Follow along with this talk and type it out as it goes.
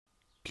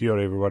Kia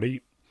ora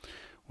everybody,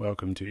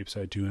 welcome to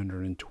episode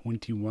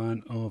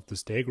 221 of the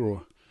Stag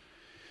Roar.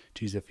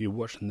 Geez, if you're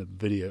watching the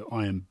video,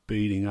 I am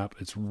beating up,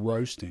 it's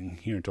roasting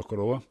here in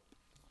Tokoroa.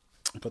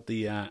 I've got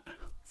the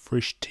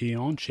fresh tea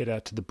on, shout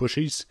out to the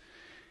Bushies,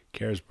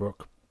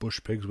 Carisbrook Bush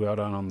Pigs, well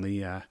done on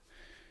the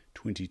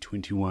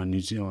 2021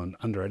 New Zealand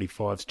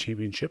Under-85s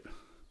Championship,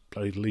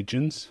 bloody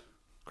legends,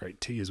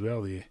 great tea as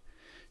well there,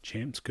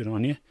 champs, good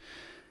on you.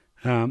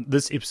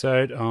 This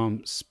episode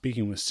I'm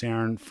speaking with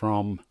Saran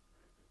from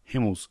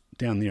Hamills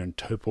down there in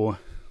Taupo.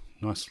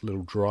 Nice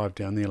little drive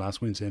down there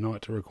last Wednesday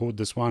night to record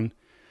this one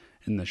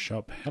in the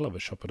shop. Hell of a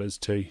shop it is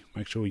too.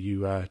 Make sure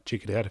you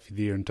check it out if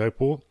you're there in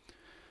Taupo.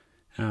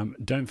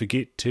 Don't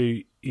forget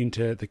to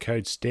enter the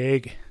code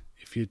STAG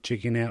if you're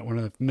checking out one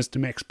of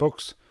Mr. Mac's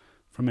books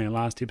from our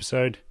last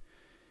episode.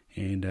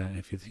 And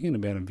if you're thinking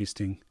about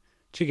investing,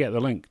 check out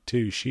the link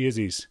to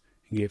Sharesies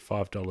and get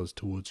 $5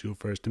 towards your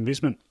first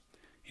investment.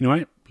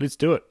 Anyway, let's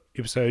do it.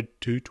 Episode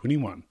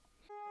 221.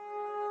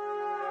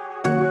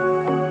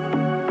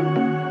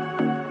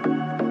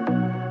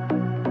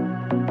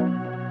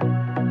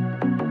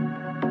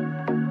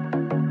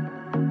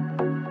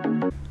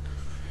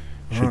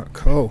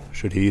 Cool.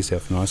 Should hear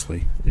yourself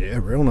nicely. Yeah,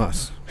 real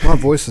nice. My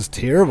voice is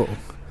terrible.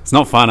 It's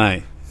not fun,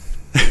 eh?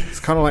 It's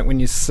kind of like when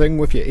you sing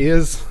with your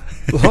ears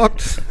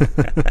locked.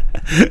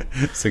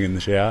 Sing in the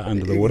shower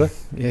under the water.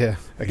 Yeah,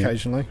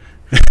 occasionally.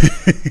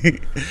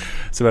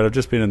 So, but I've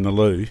just been in the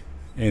loo,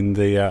 and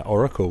the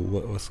Oracle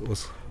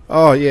was.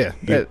 Oh yeah,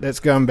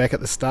 that's going back at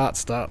the start.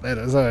 That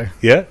is, eh?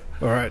 Yeah.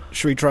 All right.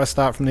 Should we try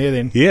start from there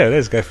then? Yeah,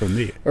 let's go from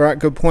there. All right.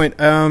 Good point.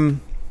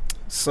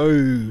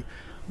 So,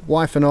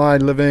 wife and I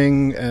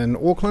living in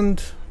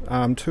Auckland.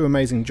 Two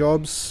amazing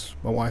jobs.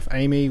 My wife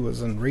Amy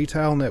was in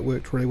retail and that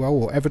worked really well,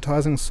 or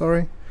advertising,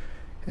 sorry.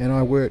 And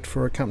I worked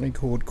for a company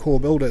called Core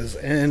Builders,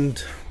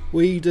 and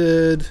we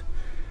did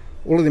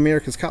all of the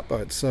America's Cup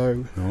boats,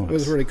 so nice. It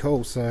was really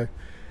cool. So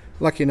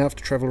lucky enough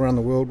to travel around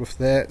the world with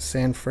that,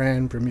 San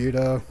Fran,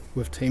 Bermuda,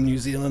 with Team New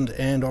Zealand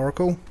and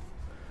Oracle.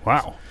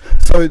 Wow.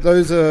 So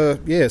those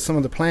are, some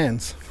of the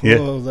plans for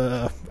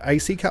the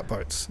AC Cup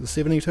boats, the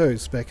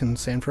 72s back in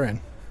San Fran.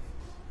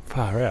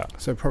 Far out.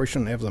 So probably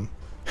shouldn't have them.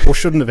 Or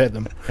shouldn't have had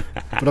them.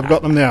 But I've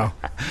got them now.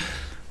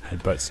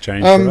 Had boats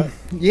changed for it?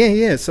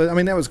 Yeah. So, I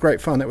mean, that was great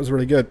fun. That was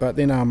really good. But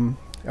then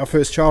our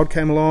first child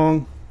came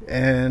along,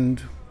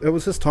 and it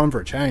was just time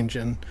for a change.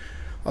 And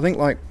I think,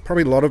 like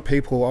probably a lot of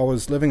people, I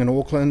was living in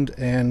Auckland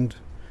and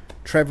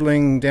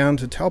travelling down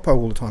to Taupo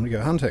all the time to go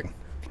hunting.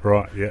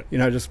 Right, yeah. You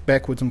know, just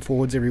backwards and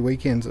forwards every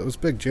weekend. It was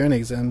big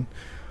journeys. And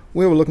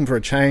we were looking for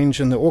a change,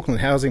 and the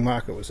Auckland housing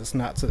market was just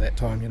nuts at that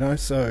time, you know.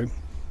 So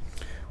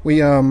we,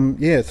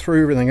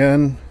 threw everything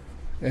in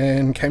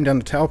and came down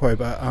to Taupo,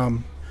 but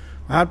the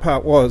hard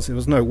part was there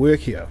was no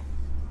work here.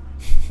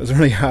 It was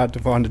really hard to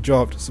find a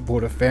job to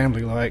support a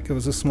family. Like, it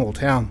was a small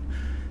town.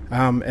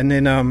 And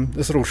then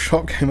this little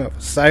shop came up for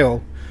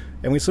sale,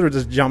 and we sort of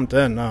just jumped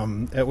in.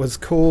 It was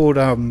called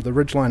the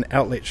Ridgeline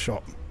Outlet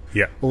Shop.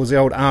 Yeah. It was the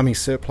old Army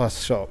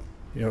surplus shop.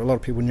 You know, a lot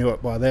of people knew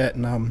it by that,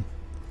 and I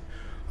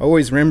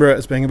always remember it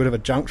as being a bit of a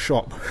junk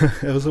shop.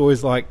 It was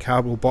always like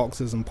cardboard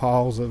boxes and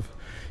piles of...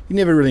 You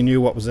never really knew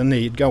what was in there.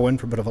 You'd go in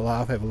for a bit of a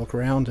laugh, have a look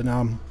around,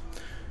 and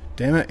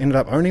damn it, ended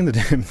up owning the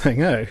damn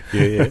thing, eh?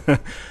 Yeah.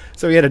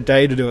 So we had a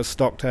day to do a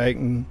stock take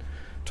and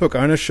took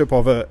ownership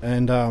of it,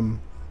 and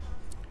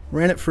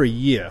ran it for a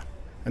year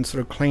and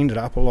sort of cleaned it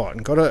up a lot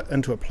and got it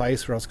into a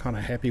place where I was kind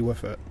of happy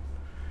with it.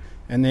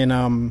 And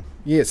then,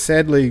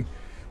 sadly,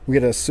 we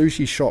had a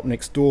sushi shop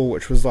next door,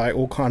 which was like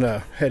all kind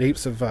of had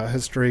heaps of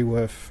history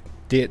with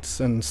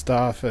debts and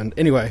stuff. And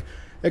anyway,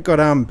 it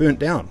got burnt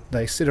down.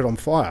 They set it on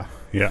fire.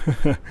 Yeah.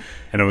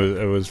 And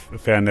it was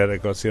found out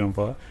it got set on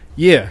fire?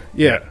 Yeah.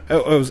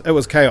 It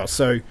was chaos.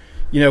 So,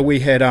 you know, we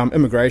had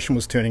immigration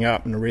was turning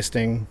up and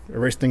arresting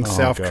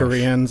South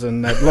Koreans,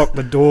 and they'd locked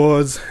the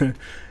doors.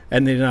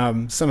 And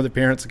then some of the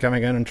parents are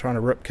coming in and trying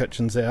to rip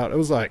kitchens out. It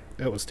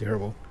was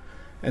terrible.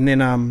 And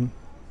then,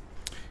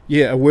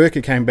 a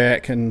worker came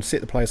back and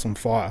set the place on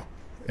fire.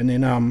 And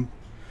then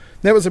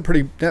that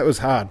was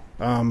hard.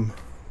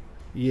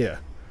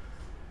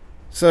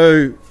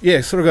 So,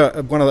 sort of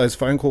got one of those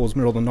phone calls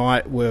middle of the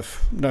night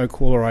with no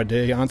caller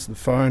ID, answered the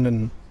phone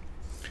and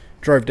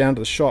drove down to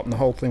the shop, and the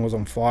whole thing was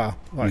on fire.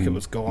 Like, it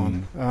was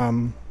gone.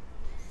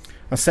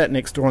 I sat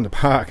next door in the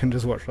park and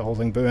just watched the whole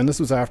thing burn. This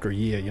was after a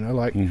year, you know,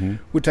 like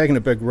we're taking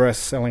a big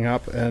risk selling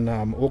up in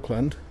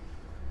Auckland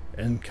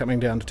and coming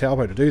down to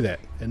Taupo to do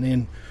that. And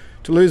then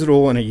to lose it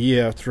all in a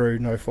year through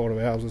no fault of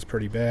ours was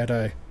pretty bad,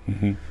 eh?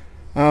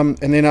 And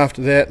then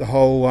after that, the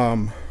whole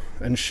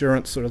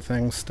insurance sort of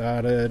thing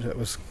started. It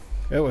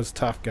was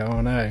tough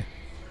going, eh?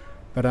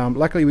 But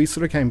luckily we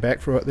sort of came back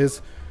through it.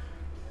 There's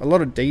a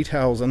lot of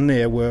details in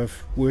there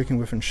with working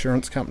with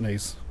insurance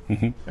companies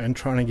and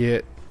trying to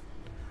get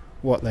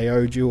what they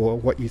owed you or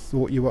what you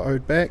thought you were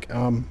owed back.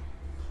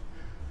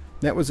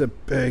 That was a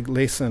big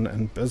lesson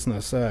in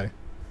business, eh?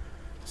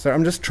 So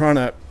I'm just trying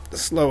to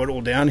slow it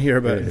all down here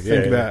a bit and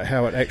think about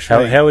how it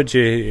actually... How would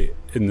you,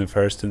 in the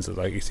first instance,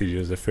 like you said, it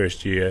was the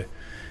first year,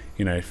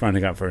 you know,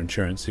 fronting up for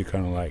insurance, you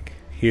kind of like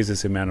here's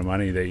this amount of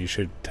money that you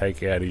should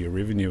take out of your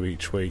revenue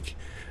each week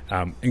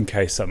in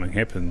case something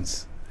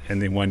happens,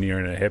 and then 1 year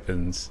and it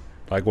happens,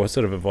 like what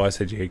sort of advice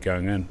had you had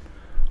going in?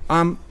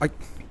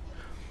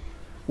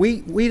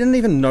 We didn't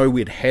even know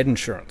we'd had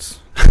insurance,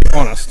 to be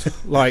honest.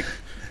 Like,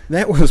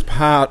 that was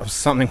part of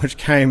something which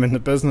came in the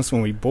business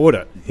when we bought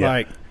it. Yeah.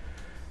 Like,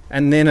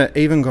 and then it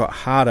even got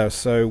harder.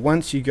 So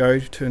once you go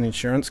to an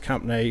insurance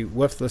company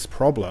with this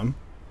problem,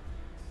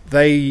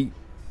 they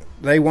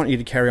want you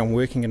to carry on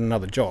working in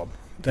another job.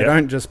 They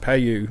don't just pay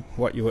you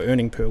what you were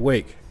earning per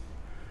week.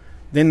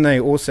 Then they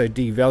also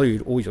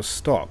devalued all your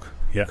stock,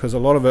 because a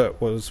lot of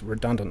it was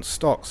redundant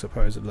stock,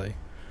 supposedly.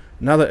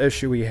 Another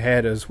issue we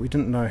had is we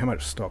didn't know how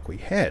much stock we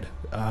had.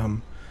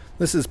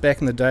 This is back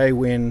in the day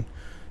when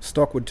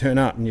stock would turn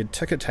up and you'd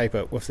ticker tape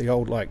it with the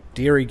old like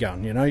dairy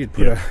gun, you know, you'd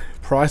put a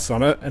price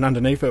on it, and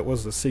underneath it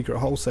was the secret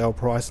wholesale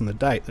price and the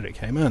date that it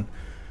came in.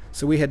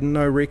 So we had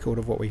no record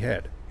of what we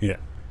had. Yeah.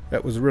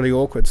 That was really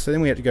awkward. So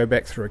then we had to go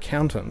back through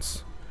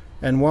accountants.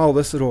 And while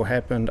this had all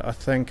happened, I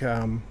think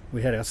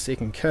we had our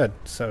second kid.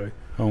 So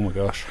oh my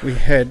gosh, we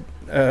had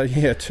a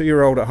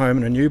 2-year-old at home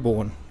and a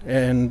newborn,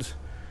 and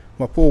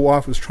my poor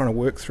wife was trying to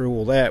work through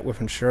all that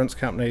with insurance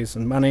companies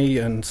and money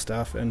and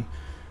stuff. And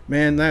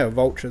man, they are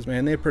vultures,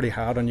 man. They're pretty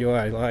hard on you,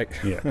 eh?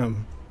 Like,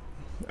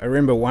 I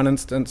remember one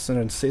instance, an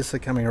assessor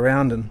coming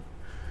around and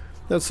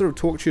they'd sort of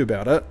talk to you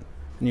about it,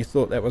 and you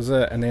thought that was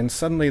it, and then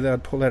suddenly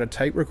they'd pull out a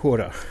tape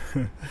recorder,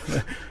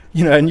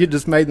 you know, and you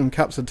just made them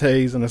cups of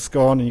teas and a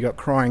scone, and you got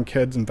crying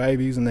kids and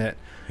babies and that.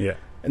 Yeah.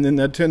 And then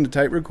they'd turn the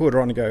tape recorder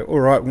on and go, all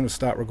right, we're going to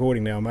start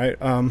recording now, mate.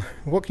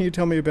 What can you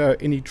tell me about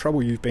any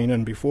trouble you've been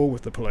in before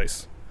with the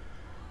police?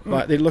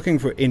 Like, they're looking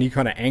for any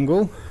kind of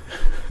angle.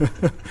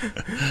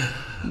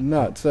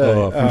 Nuts.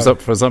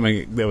 For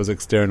something that was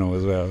external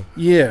as well.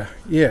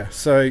 Yeah.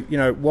 So, you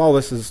know, while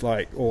this is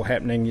like all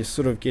happening, you're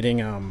sort of getting,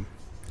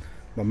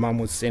 my mum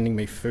was sending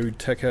me food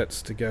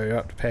tickets to go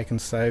up to Pack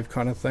and Save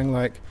kind of thing.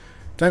 Like,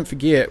 don't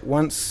forget,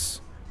 once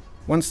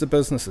the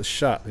business is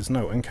shut, there's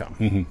no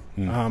income.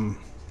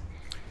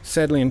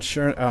 Sadly,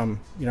 insurance,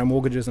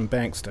 mortgages and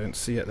banks don't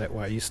see it that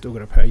way. You still got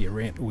to pay your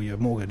rent or your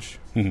mortgage.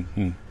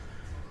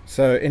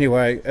 So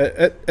anyway,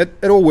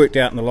 it all worked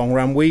out in the long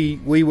run.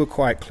 We were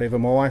quite clever.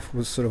 My wife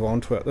was sort of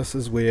onto it. This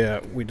is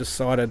where we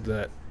decided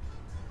that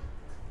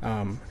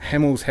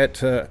Hamills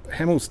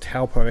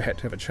Taupo had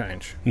to have a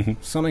change.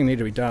 Something needed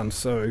to be done.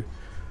 So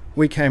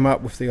we came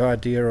up with the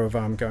idea of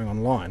going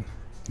online.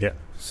 Yeah.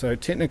 So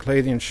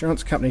technically, the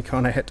insurance company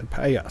kind of had to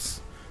pay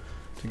us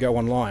to go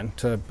online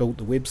to build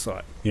the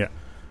website. Yeah.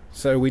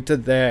 So we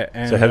did that.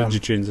 And so how did you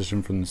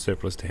transition from the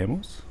surplus to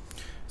Hamills?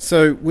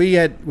 So we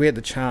had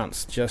the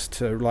chance just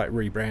to like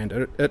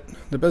rebrand it.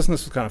 The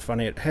business was kind of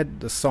funny. It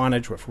had the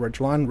signage with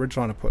Ridgeline.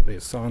 Ridgeline had put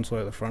their signs all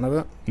at the front of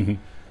it.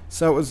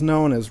 So it was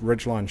known as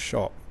Ridgeline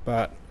Shop,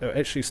 but it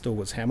actually still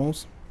was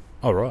Hamills.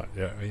 Oh right,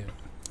 yeah.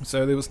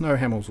 So there was no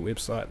Hamills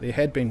website. There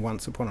had been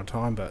once upon a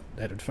time, but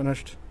that had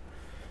finished.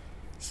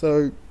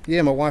 So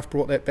yeah, my wife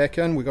brought that back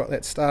in. We got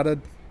that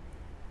started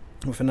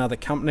with another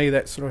company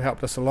that sort of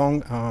helped us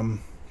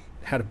along.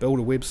 How to build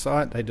a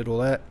website. They did all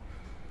that.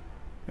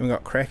 And we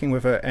got cracking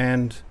with it,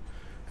 and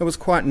it was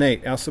quite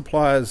neat. Our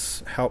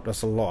suppliers helped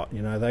us a lot.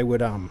 You know, they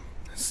would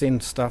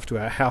send stuff to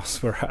our house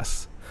for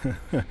us.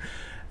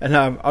 And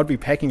I'd be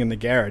packing in the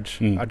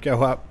garage. I'd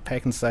go up,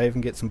 Pack and Save,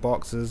 and get some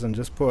boxes and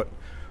just put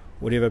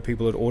whatever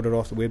people had ordered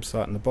off the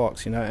website in the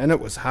box, you know. And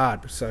it was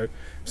hard. So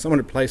if someone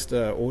had placed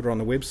an order on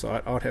the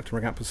website, I'd have to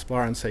ring up a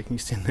supplier and say, can you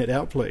send that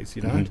out, please?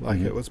 You know,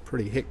 it was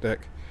pretty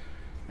hectic.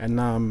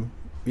 And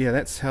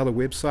that's how the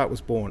website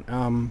was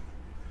born.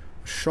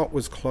 Shop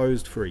was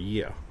closed for a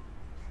year,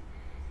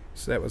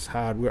 so that was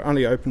hard. We were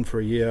only open for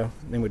a year,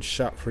 then we'd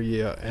shut for a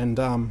year, and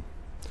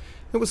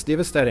it was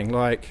devastating.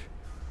 Like,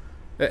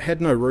 it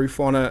had no roof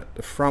on it,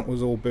 the front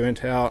was all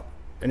burnt out,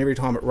 and every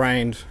time it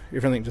rained,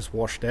 everything just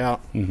washed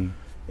out.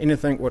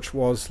 Anything which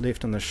was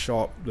left in the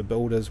shop, the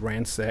builders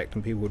ransacked,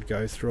 and people would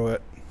go through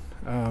it.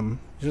 You're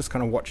just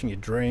kind of watching your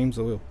dreams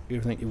or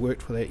everything you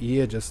worked for that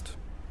year just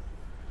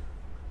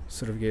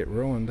sort of get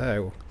ruined,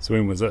 eh? So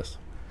when was this?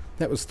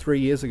 That was 3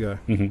 years ago.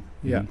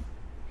 Yeah.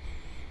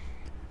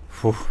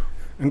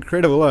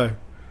 Incredible, eh?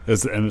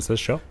 And it's this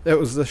shop? That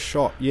was this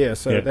shop, yeah.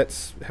 So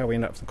that's how we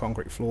ended up with the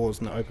concrete floors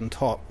and the open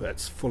top.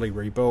 That's fully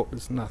rebuilt.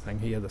 There's nothing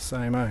here the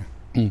same,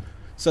 eh?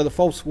 So the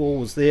false wall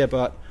was there,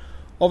 but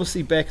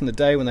obviously back in the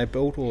day when they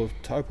built all of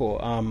Taupo,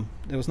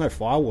 there was no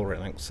firewall or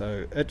anything,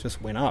 so it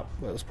just went up.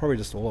 It was probably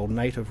just all old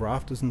native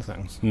rafters and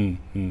things.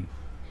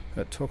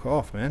 It took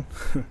off, man.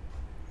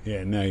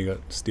 Yeah, now you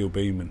got steel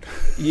beam and...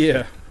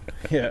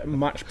 Yeah,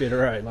 much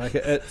better, eh? Like,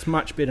 it's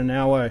much better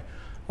now, eh?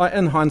 Like,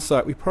 in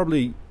hindsight, we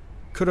probably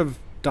could have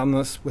done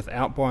this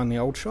without buying the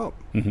old shop.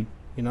 You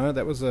know,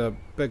 that was a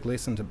big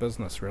lesson to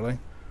business, really.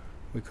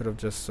 We could have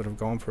just sort of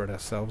gone for it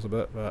ourselves a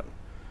bit, but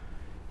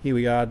here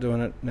we are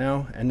doing it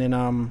now. And then,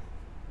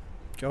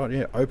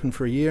 open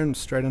for a year and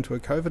straight into a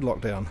COVID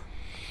lockdown.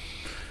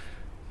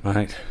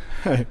 Mate.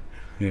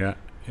 Yeah.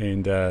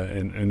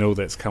 And all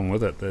that's come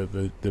with it,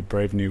 the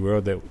brave new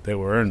world that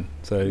we're in.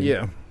 So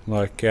yeah,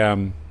 like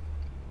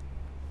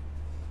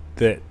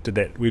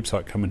that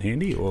website come in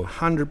handy, or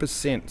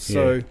 100%.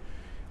 So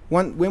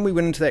when we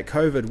went into that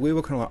COVID, we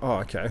were kind of like, oh,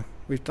 okay,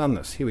 we've done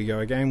this. Here we go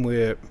again.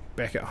 We're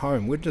back at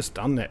home. We'd just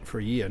done that for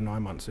a year,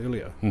 9 months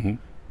earlier. Mm-hmm.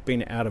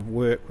 Been out of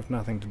work with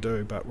nothing to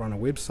do but run a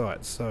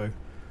website. So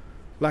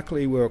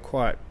luckily we were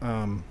quite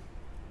kind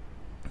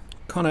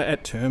of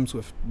at terms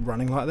with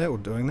running like that or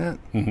doing that.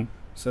 Mm-hmm.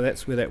 So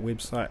that's where that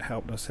website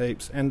helped us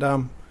heaps.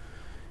 And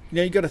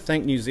you got to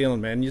thank New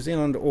Zealand, man. New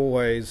Zealand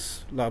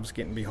always loves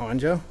getting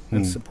behind you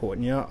and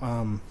supporting you.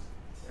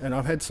 And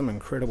I've had some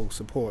incredible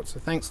support. So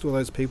thanks to all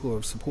those people who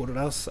have supported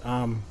us.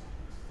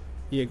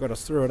 Got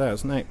us through it,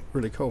 isn't it?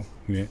 Really cool.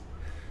 Yeah.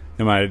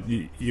 Now,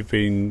 mate, you've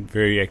been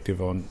very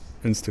active on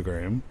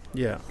Instagram.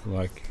 Yeah.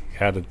 Like,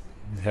 how did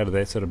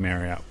that sort of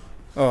marry up?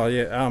 Oh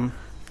yeah.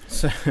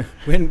 So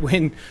when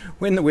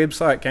the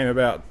website came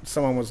about,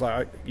 someone was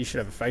like, "You should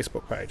have a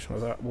Facebook page." I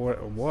was like,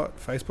 "What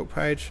Facebook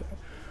page?"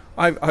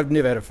 I've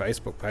never had a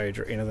Facebook page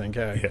or anything,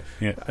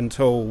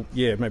 until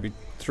maybe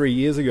 3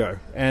 years ago.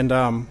 And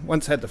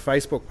once I had the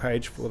Facebook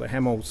page for the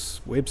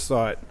Hamills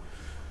website,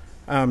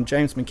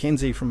 James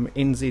McKenzie from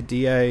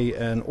NZDA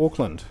in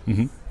Auckland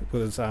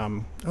was, have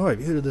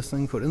you heard of this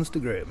thing called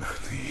Instagram?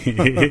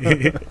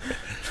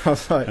 I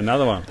was like,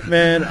 another one.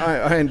 Man,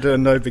 I ain't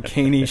doing no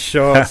bikini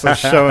shots or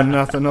showing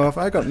nothing off.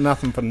 I got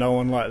nothing for no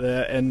one like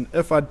that. And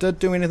if I did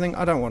do anything,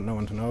 I don't want no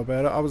one to know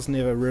about it. I was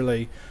never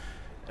really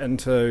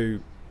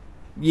into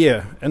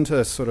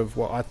sort of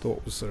what I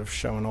thought was sort of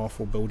showing off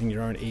or building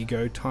your own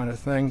ego kind of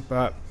thing.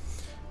 But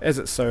as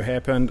it so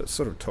happened, it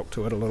sort of took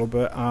to it a little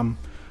bit.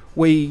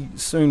 We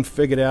soon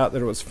figured out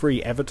that it was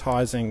free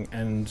advertising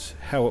and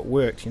how it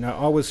worked.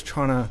 I was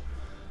trying to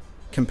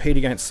compete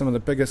against some of the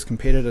biggest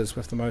competitors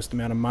with the most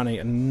amount of money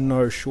and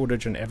no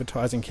shortage in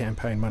advertising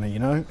campaign money,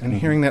 and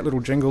hearing that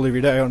little jingle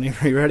every day on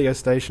every radio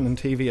station and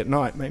TV at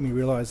night made me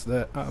realise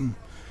that the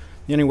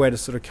only way to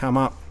sort of come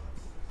up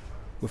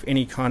with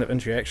any kind of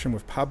interaction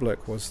with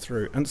public was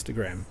through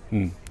Instagram.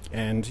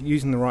 And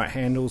using the right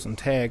handles and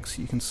tags,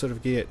 you can sort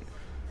of get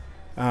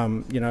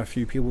a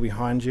few people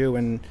behind you,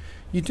 and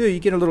you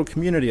get a little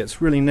community.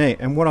 It's really neat.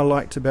 And what I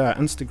liked about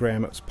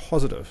Instagram, it's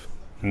positive,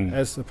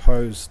 as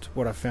opposed to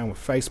what I found with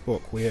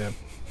Facebook, where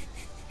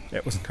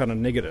it was kind of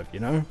negative,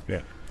 Yeah,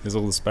 there's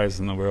all the space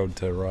in the world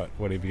to write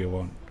whatever you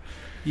want.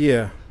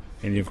 Yeah.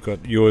 And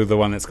you're the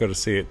one that's got to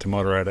see it to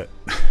moderate it.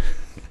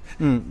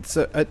 It's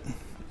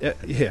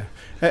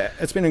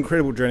been an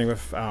incredible journey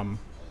with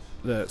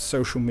the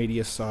social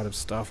media side of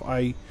stuff.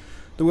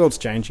 The world's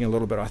changing a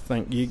little bit, I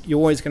think. You're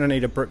always going to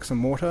need a bricks and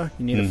mortar.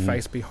 You need a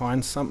face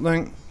behind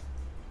something.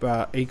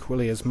 But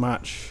equally as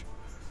much,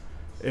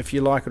 if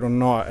you like it or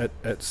not,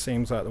 it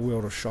seems like the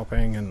world of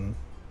shopping and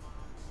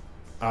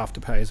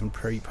afterpays and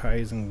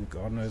prepays and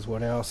God knows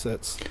what else,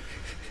 it's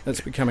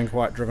becoming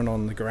quite driven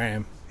on the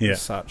gram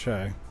as such,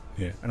 Yeah.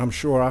 And I'm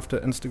sure after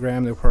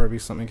Instagram there'll probably be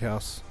something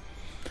else.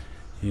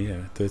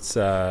 Yeah, that's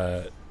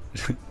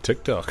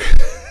TikTok.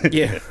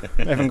 Yeah,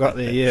 I haven't got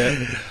there yet.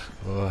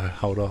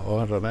 Hold off.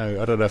 I don't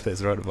know if that's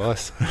the right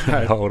advice.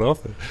 Hold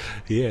off.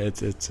 Yeah,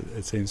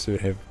 it seems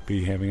to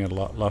be having a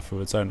life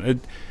of its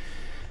own.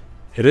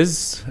 It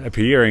is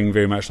appearing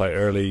very much like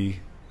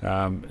early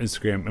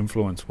Instagram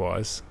influence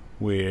wise,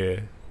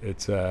 where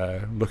it's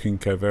looking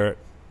covert.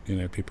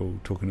 People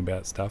talking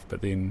about stuff,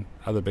 but then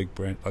other big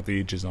brands like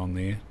the Edge is on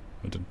there.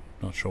 I'm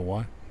not sure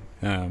why.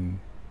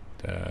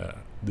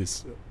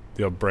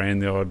 The odd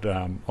brand, the odd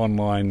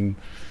online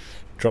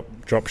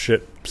drop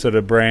ship sort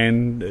of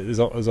brand is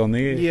on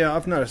there. Yeah,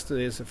 I've noticed that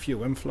there's a few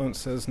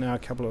influencers now. A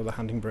couple of the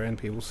hunting brand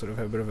people sort of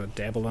have a bit of a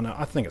dabble in it.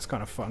 I think it's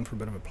kind of fun for a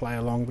bit of a play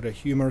along, bit of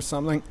humour or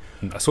something.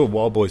 I saw a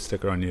Wild Boy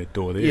sticker on your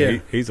door there. Yeah.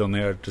 He's on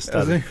there. I just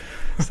started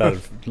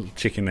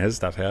checking his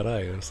stuff out.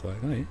 I was like,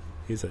 oh,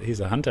 he's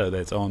a hunter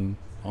that's on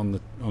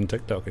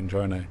TikTok and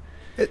trying to.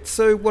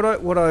 So what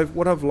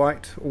I've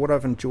liked, or what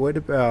I've enjoyed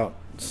about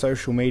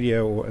social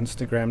media or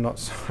Instagram,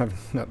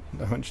 I've not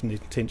mentioned the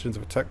intentions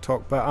of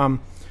TikTok, but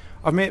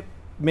I've met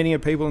many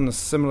people in a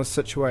similar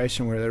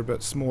situation where they're a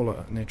bit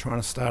smaller and they're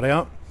trying to start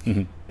out,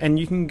 and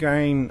you can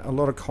gain a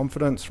lot of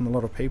confidence from a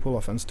lot of people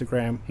off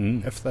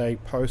Instagram if they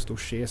post or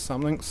share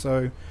something.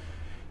 So,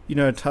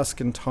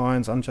 Tuscan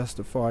Tines,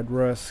 Unjustified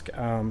Risk,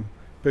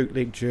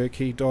 Bootleg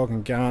Jerky, Dog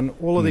and Gun,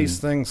 all of these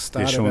things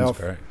started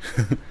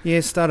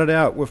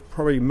out with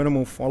probably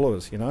minimal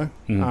followers,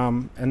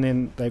 and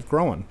then they've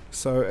grown.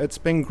 So it's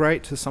been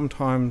great to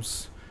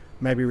sometimes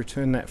maybe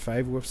return that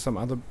favour with some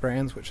other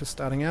brands which are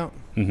starting out.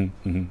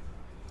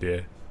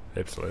 Yeah,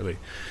 absolutely.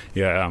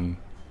 Yeah,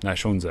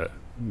 Sean's a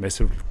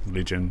massive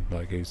legend.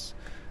 Like, he's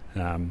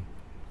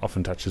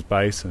often touches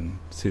base and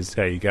says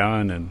how you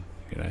going, and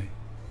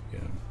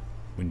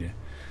when you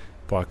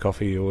buy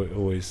coffee, he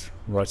always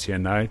writes you a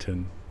note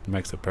and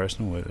makes it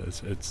personal.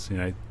 It's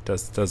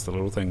does the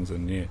little things,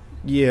 and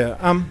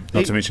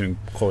not to mention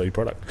quality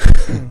product.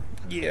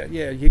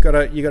 You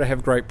gotta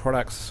have great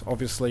products.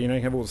 Obviously, you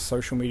have all the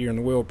social media in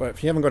the world, but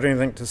if you haven't got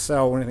anything to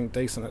sell or anything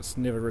decent, it's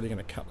never really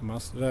going to cut the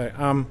mustard.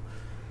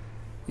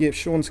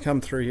 Sean's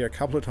come through here a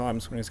couple of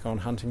times when he's gone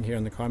hunting here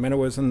in the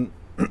Kaimanawas, and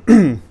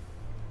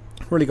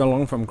really got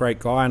along with him, great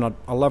guy, and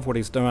I love what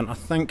he's doing. I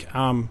think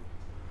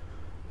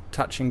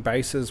touching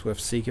bases with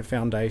Seeker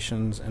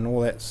Foundations and all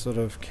that sort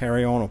of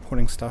carry on or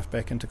putting stuff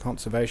back into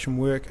conservation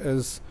work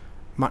is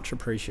much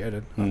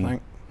appreciated, I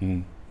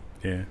think.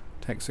 Yeah.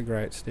 Takes a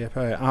great step.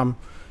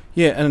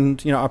 Yeah,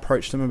 and I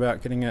approached him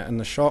about getting it in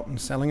the shop and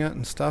selling it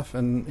and stuff,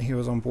 and he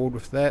was on board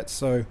with that.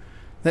 So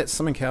that's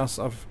something else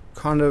I've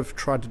kind of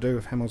tried to do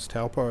with Hamills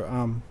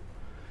Taupo.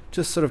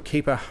 Just sort of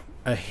keep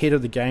ahead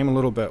of the game a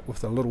little bit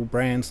with the little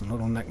brands and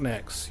little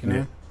knickknacks, you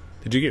know.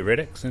 Did you get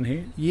Radix in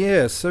here?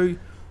 Yeah, so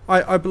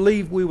I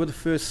believe we were the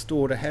first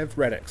store to have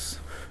Radix.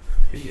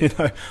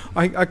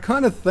 I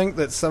kind of think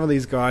that some of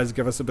these guys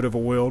give us a bit of a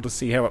whirl to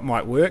see how it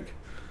might work.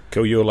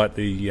 Cool, you're like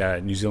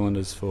the New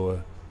Zealanders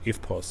for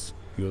Ep221.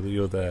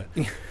 You're the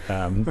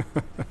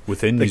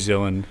within New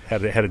Zealand how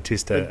to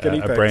test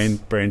a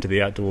brand to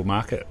the outdoor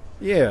market.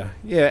 Yeah,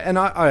 and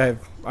I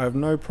have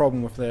no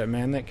problem with that,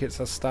 man. That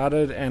gets us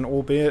started, and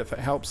albeit if it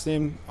helps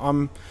them,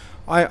 I'm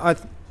here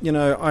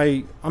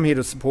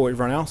to support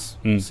everyone else,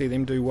 see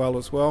them do well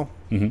as well.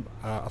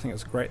 I think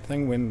it's a great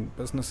thing when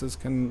businesses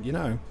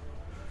can,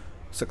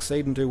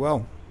 succeed and do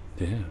well.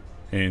 Yeah,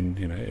 and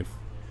if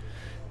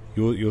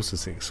you're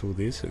successful,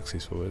 they're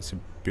successful. It's a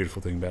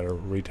beautiful thing about a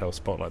retail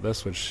spot like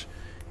this, which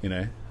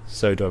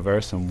so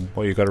diverse and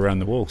what you got around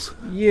the walls.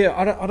 Yeah,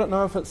 I don't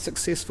know if it's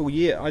successful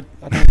yet. I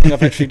don't think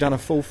I've actually done a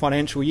full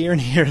financial year in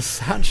here as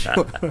such.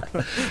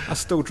 I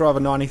still drive a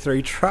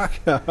 93 truck.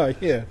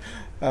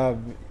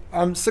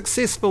 I'm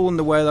successful in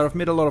the way that I've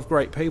met a lot of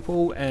great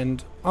people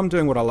and I'm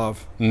doing what I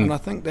love. And I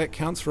think that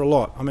counts for a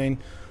lot. I mean,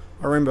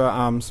 I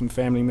remember some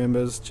family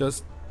members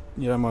just,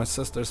 my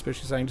sister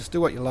especially saying, just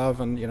do what you love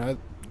and,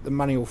 the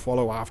money will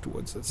follow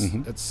afterwards.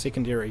 It's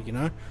secondary,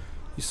 You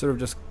sort of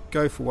just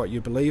go for what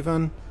you believe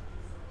in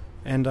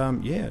and,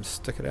 just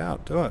stick it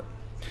out, do it.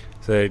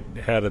 So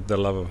how did the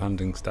love of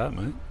hunting start,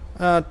 mate?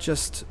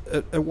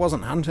 It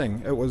wasn't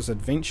hunting, it was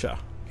adventure.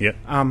 Yeah.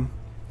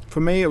 For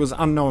me, it was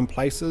unknown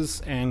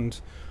places, and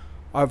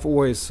I've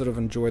always sort of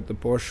enjoyed the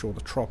bush or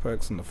the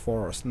tropics and the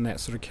forest and that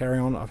sort of carry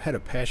on. I've had a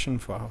passion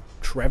for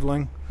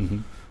travelling.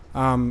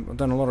 I've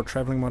done a lot of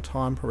travelling in my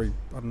time, probably,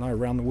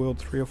 around the world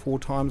 3 or 4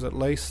 times at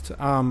least.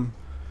 So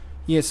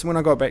when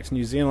I got back to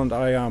New Zealand,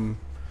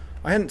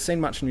 I hadn't seen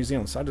much in New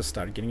Zealand, so I just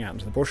started getting out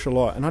into the bush a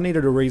lot, and I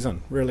needed a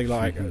reason, really,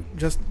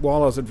 just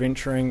while I was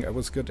adventuring, it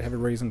was good to have a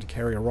reason to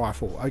carry a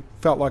rifle. I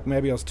felt like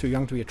maybe I was too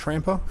young to be a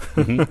tramper,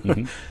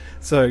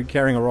 so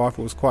carrying a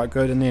rifle was quite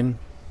good, and then,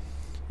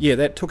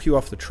 that took you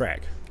off the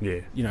track.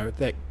 Yeah.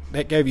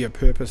 That gave you a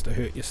purpose to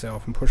hurt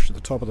yourself and push to the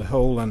top of the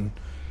hill and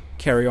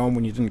carry on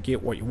when you didn't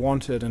get what you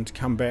wanted, and to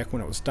come back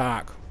when it was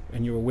dark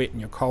and you were wet and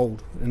you're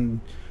cold.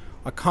 And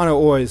I kind of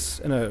always,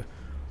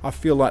 I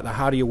feel like the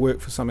harder you work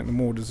for something, the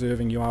more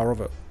deserving you are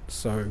of it.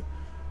 So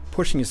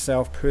pushing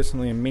yourself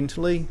personally and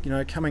mentally,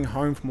 coming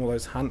home from all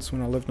those hunts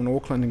when I lived in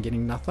Auckland and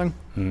getting nothing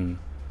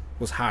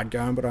was hard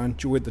going, but I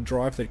enjoyed the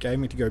drive that it gave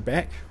me to go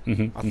back.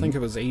 I think if it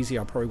was easy,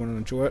 I probably wouldn't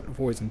enjoy it. I've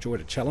always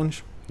enjoyed a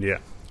challenge. Yeah.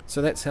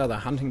 So that's how the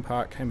hunting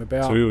part came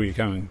about. So where were you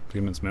going?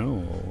 Clements Mill,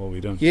 or what were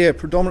you doing? Yeah,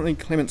 predominantly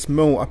Clements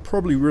Mill. I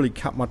probably really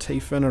cut my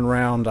teeth in and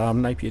around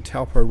Napier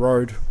Taupo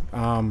Road,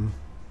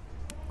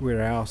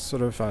 where our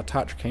sort of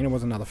Tartrakina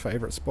was another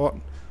favourite spot.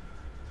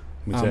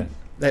 What's that?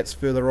 That's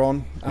further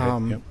on,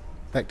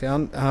 back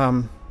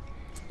down.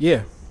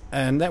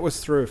 And that was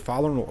through a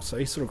father-in-law, so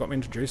he sort of got me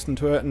introduced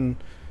into it, and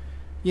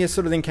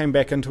sort of then came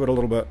back into it a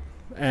little bit,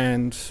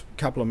 and a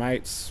couple of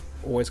mates,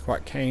 always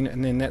quite keen,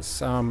 and then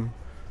that's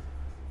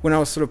when I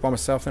was sort of by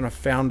myself, then I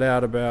found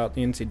out about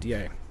the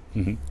NZDA,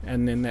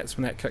 and then that's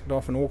when that kicked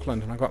off in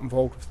Auckland, and I got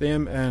involved with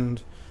them,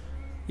 and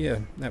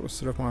that was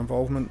sort of my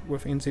involvement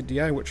with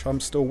NZDA, which I'm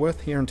still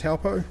with here in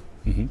Taupo.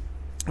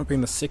 I've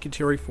been the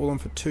secretary for them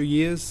for 2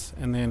 years,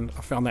 and then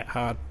I found that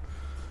hard.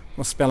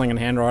 My spelling and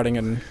handwriting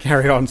and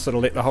carry on, sort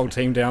of let the whole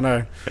team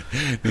down.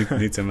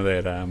 Need some of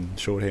that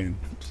shorthand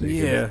so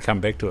you can come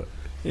back to it.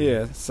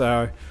 Yeah,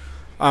 so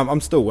I'm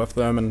still with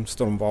them and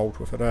still involved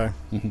with it.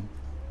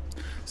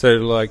 So,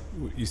 like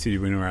you said,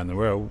 you went around the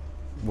world.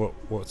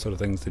 What sort of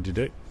things did you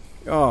do?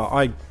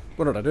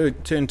 What did I do?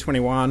 Turned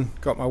 21,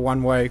 got my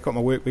one-way, got my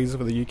work visa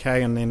for the UK,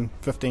 and then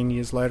 15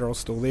 years later I was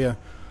still there.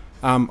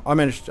 I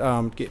managed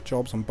to get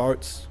jobs on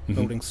boats,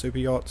 building super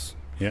yachts.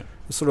 Yeah.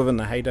 It was sort of in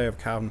the heyday of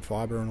carbon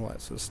fibre and all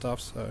that sort of stuff,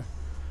 so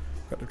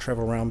got to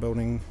travel around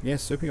building,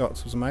 super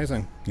yachts. It was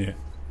amazing. Yeah.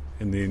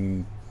 And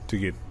then to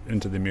get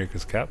into the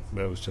America's Cup,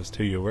 that was just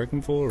who you were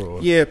working for?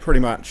 Or? Yeah,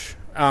 pretty much.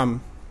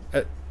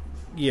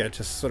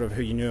 Just sort of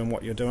who you knew and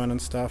what you're doing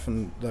and stuff,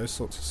 and those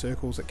sorts of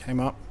circles that came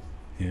up.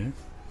 Yeah,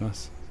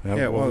 nice.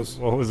 It was.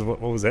 What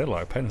was that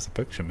like? Paint us a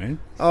picture, man.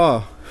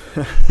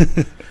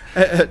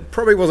 It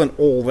probably wasn't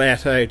all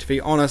that, to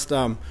be honest.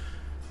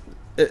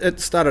 It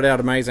started out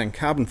amazing.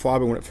 Carbon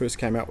fibre, when it first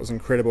came out, was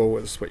incredible.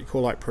 It was what you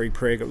call like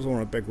pre-preg. It was all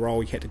in a big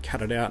roll. You had to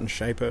cut it out and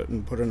shape it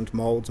and put it into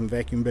moulds and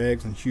vacuum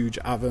bags and huge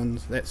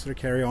ovens, that sort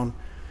of carry on.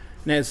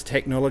 And as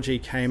technology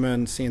came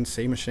in,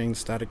 CNC machines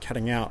started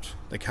cutting out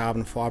the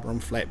carbon fibre on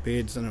flat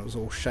beds, and it was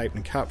all shaped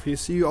and cut for you.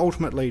 So you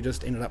ultimately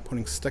just ended up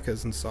putting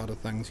stickers inside of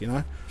things,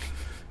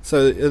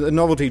 So the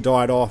novelty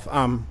died off.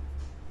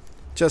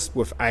 Just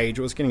with age,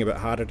 it was getting a bit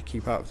harder to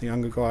keep up with the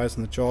younger guys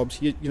and the jobs.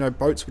 You know,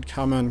 boats would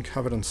come in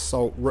covered in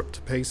salt, ripped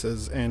to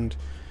pieces, and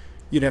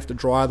you'd have to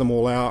dry them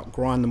all out,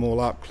 grind them all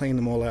up, clean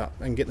them all out,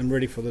 and get them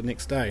ready for the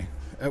next day.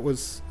 It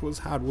was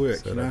hard work,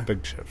 So you know. a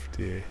big shift,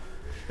 yeah.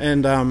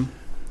 And to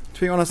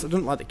be honest, I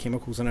didn't like the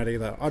chemicals in it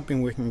either. I'd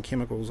been working in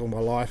chemicals all my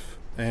life,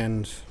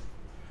 and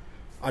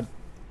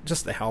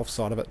just the health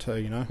side of it too,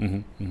 you know.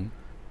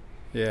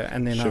 Yeah,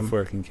 and then shift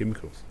work in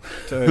chemicals,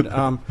 dude.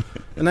 And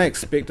they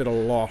expected a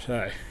lot,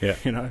 eh? Yeah.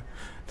 You know,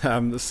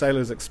 the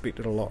sailors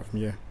expected a lot from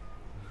you.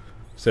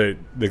 So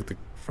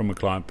from a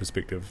client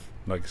perspective,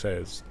 like I say,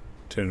 it's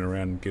turn it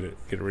around and get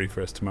it ready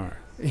for us tomorrow.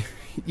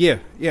 Yeah,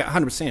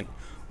 100%.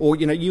 Or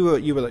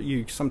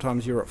you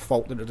sometimes you're at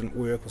fault that it didn't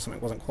work or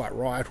something wasn't quite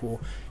right, or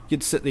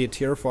you'd sit there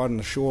terrified on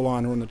the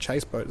shoreline or on the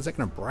chase boat. Is that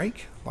going to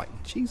break?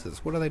 Like,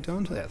 Jesus, what are they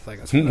doing to that thing?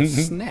 It's going to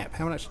snap.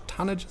 How much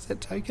tonnage is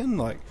that taken?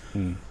 Like,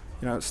 you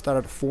know, it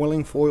started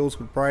foiling. Foils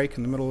would break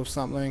in the middle of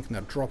something, and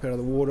they'd drop out of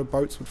the water.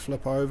 Boats would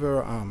flip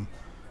over.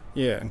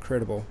 Yeah,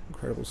 incredible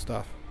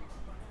stuff.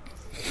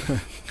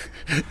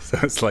 So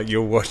it's like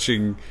you're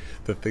watching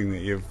the thing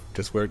that you've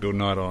just worked all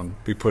night on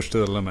be pushed to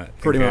the limit.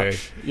 Pretty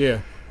much,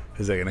 yeah.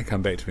 Is that going to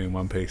come back to me in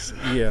one piece?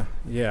 Yeah,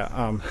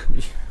 yeah,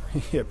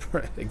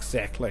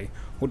 exactly.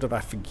 Or did I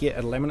forget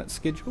a laminate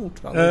schedule?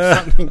 Did I leave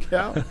something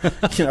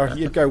out? You know,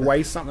 you'd go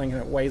weigh something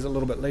and it weighs a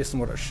little bit less than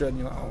what it should. And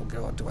you're like, oh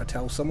God, do I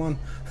tell someone?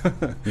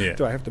 Yeah.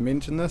 Do I have to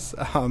mention this?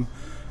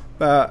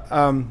 No,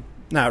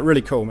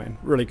 really cool, man.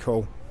 Really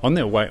cool. On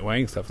that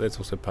weighing stuff, that's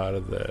also part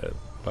of the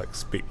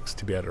specs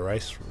to be able to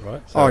race,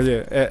 right? So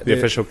the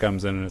official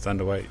comes in and it's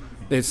underweight.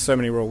 There's so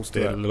many rules to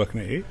They're it.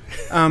 looking at you.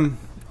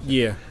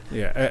 Yeah.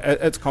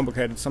 It's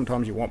complicated.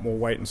 Sometimes you want more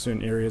weight in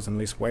certain areas and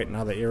less weight in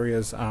other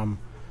areas.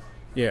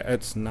 Yeah,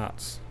 it's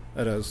nuts.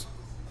 It is.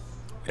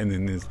 And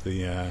then there's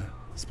the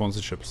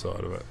sponsorship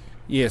side of it.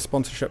 Yeah,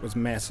 sponsorship was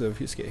massive.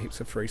 You used to get heaps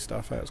of free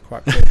stuff. It was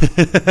quite cool.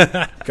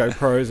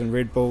 GoPros and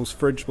Red Bulls.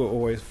 Fridges were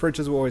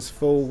always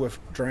full with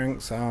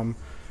drinks.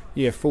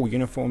 Full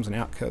uniforms and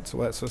outfits,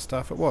 all that sort of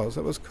stuff. It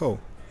was cool.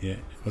 Yeah.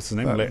 What's his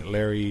name?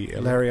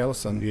 Larry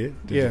Ellison. Yeah.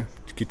 Did you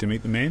get to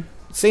meet the man?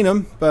 Seen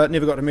him, but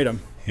never got to meet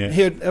him. Yeah.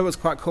 It was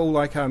quite cool.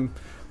 Like,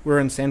 we're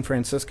in San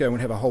Francisco and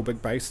we'd have a whole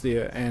big base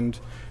there, and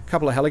a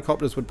couple of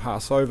helicopters would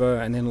pass over,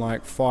 and then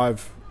like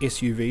 5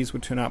 SUVs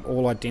would turn up,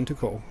 all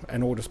identical,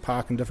 and all just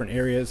park in different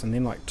areas, and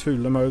then like 2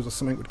 limos or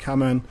something would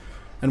come in,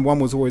 and one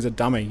was always a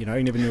dummy, you know,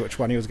 you never knew which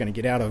one he was going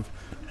to get out of.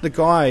 The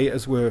guy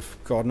is worth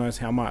God knows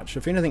how much.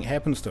 If anything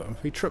happens to him,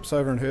 if he trips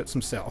over and hurts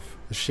himself,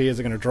 the shares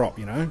are going to drop,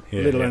 you know,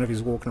 let alone if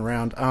he's walking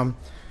around.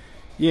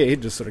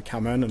 He'd just sort of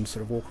come in and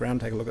sort of walk around,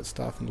 take a look at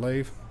stuff and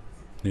leave.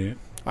 Yeah.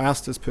 I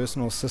asked his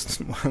personal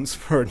assistant once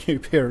for a new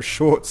pair of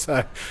shorts,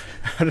 so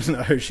I didn't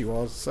know who she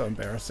was. So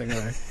embarrassing,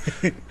 eh?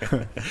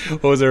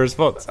 What was her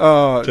response?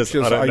 Oh, just, she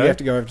was I don't like, know. you have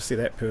to go over to see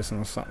that person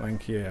or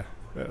something. Yeah,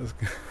 that was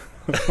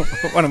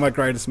one of my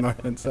greatest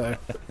moments. So.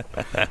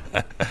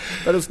 But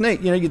it was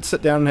neat. You know, you'd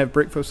sit down and have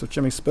breakfast with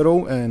Jimmy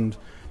Spittle and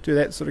do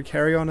that sort of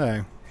carry on,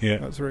 eh? Yeah.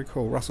 That was very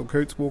cool. Russell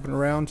Coots walking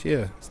around.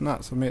 Yeah, it's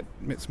nuts. I met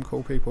some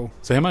cool people.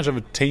 So how much of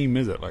a team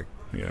is it? Like,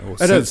 you know, or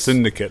It is.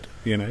 syndicate,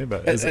 you know,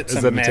 but It's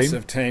is a it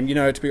massive team. You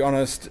know, to be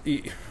honest,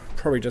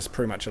 probably just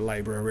pretty much a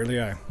labourer, really,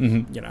 eh?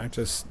 Mm-hmm. You know,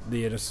 just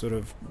there to sort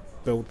of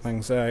build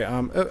things, eh?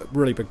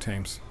 Really big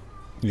teams.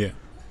 Yeah.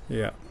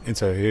 Yeah. And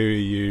so who are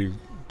you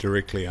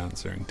directly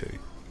answering to?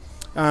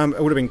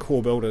 It would have been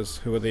core builders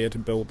who were there to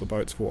build the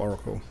boats for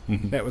Oracle.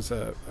 Mm-hmm. That was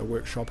a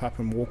workshop up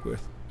in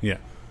Warkworth. Yeah.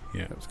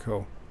 Yeah. That was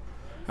cool.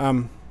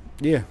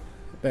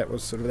 That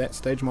was sort of that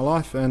stage of my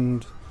life,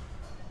 and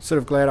sort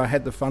of glad I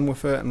had the fun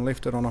with it and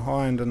left it on a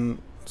high and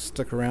didn't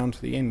stick around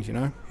to the end, you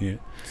know? Yeah.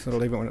 Sort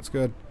of leave it when it's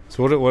good.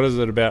 So what is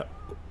it about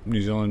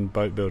New Zealand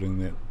boat building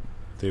that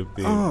they're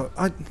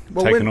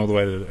taken all the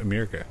way to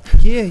America?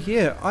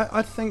 Yeah.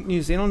 I think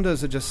New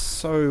Zealanders are just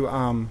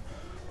so...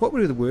 what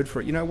would be the word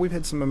for it? You know, we've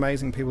had some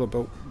amazing people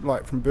built,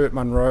 like from Burt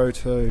Munro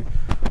to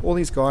all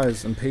these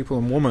guys and people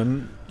and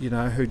women, you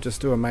know, who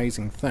just do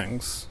amazing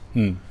things.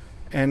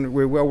 And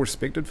we're well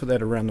respected for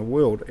that around the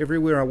world.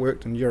 Everywhere I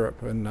worked in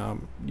Europe and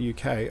the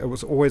UK, it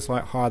was always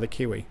like, hire the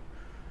Kiwi.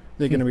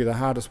 They're going to be the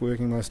hardest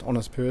working, most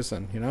honest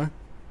person, you know?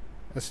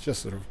 It's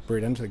just sort of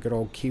bred into the good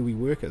old Kiwi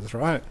workers,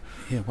 right?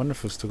 Yeah, I wonder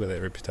if we've still got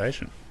that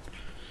reputation.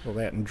 All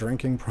that and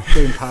drinking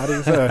probably in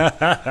parties.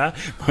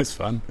 Most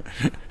fun.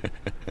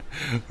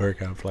 Work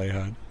hard, play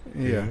hard.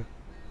 Yeah.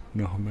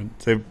 No, man.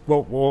 So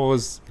what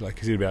was, like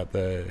you said about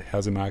the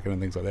housing market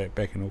and things like that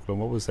back in Auckland,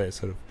 what was that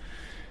sort of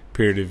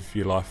period of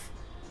your life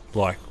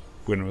like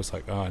when it was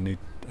like, I need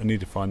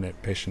to find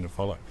that passion to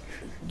follow?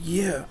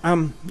 Yeah,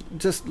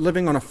 just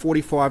living on a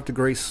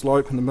 45-degree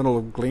slope in the middle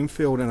of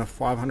Glenfield in a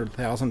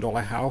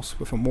 $500,000 house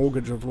with a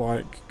mortgage of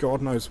like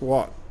God knows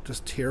what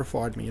just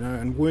terrified me, you know,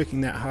 and working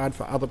that hard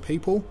for other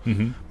people,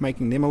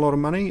 making them a lot of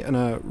money in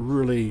a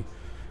really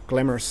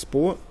glamorous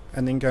sport,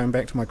 and then going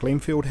back to my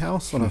Glenfield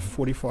house on a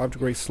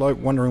 45-degree slope,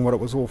 wondering what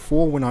it was all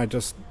for when I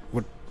just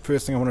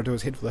first thing I want to do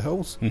is head for the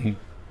hills.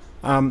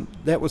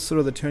 That was sort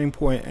of the turning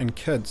point. And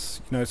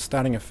kids,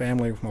 starting a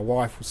family with my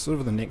wife was sort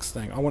of the next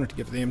thing. I wanted to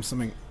give them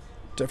something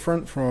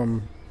different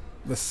from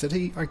the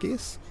city, I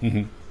guess.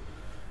 Mm-hmm.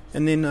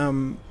 And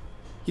then,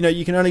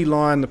 you can only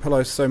lie on the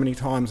pillow so many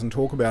times and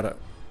talk about it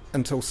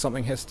until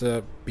something has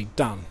to be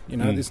done.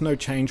 There's no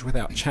change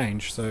without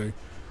change. So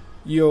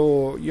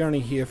you're only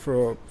here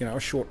for a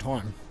short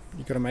time.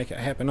 You've got to make it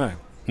happen, eh?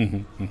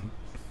 Mm-hmm. Mm-hmm.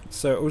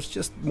 So it was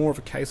just more of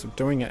a case of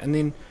doing it. And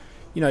then,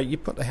 you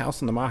put the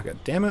house on the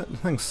market. Damn it, the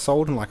thing's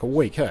sold in like a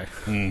week, eh?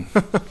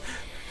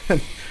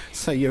 Mm.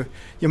 So your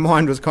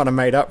mind was kind of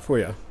made up for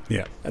you.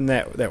 Yeah. And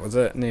that was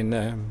it. And then,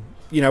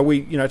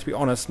 to be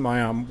honest,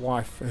 my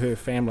wife, her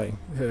family,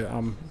 her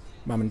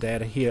mum and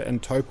dad are here in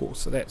Taupo.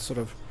 So that sort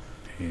of,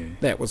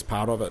 that was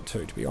part of it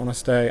too, to be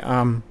honest, eh?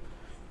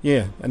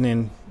 Yeah, and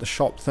then the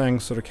shop thing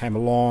sort of came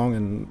along,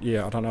 and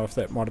I don't know if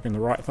that might have been the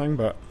right thing,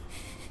 but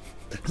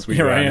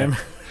here I am.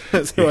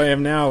 That's who I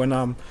am now,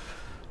 and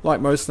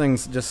like most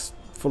things, just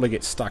fully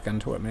get stuck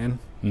into it, man.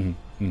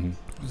 Mm-hmm. Mm-hmm.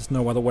 There's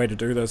no other way to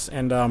do this,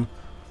 and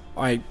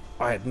I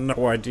had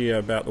no idea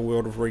about the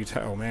world of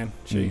retail, man.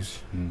 Jeez,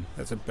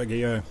 that's a big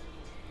EO.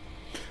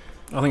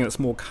 I think it's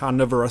more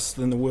carnivorous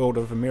than the world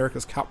of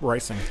America's Cup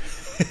racing.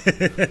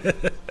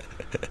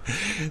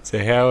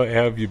 So how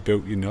have you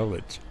built your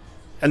knowledge?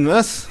 In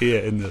this? Yeah,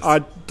 in this. I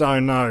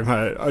don't know,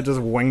 mate. I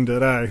just winged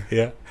it, eh?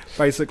 Yeah.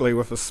 Basically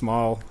with a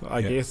smile,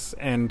 I guess.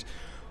 And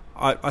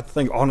I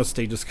think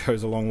honesty just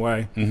goes a long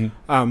way.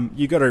 Mm-hmm.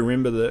 You got to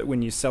remember that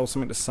when you sell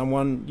something to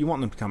someone, you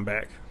want them to come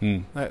back.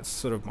 Mm. That's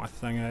sort of my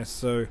thing, eh?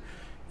 So,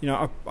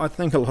 I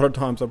think a lot of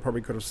times I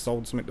probably could have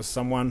sold something to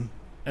someone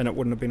and it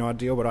wouldn't have been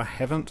ideal, but I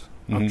haven't.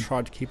 Mm-hmm. I've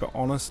tried to keep it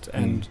honest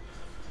and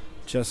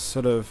just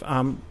sort of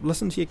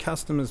listen to your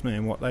customers,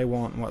 man, what they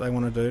want and what they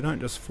want to do. Don't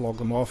just flog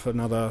them off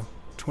another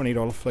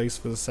 $20 fleece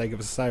for the sake of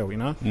a sale,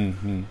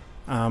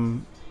 Mm-hmm.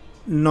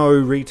 No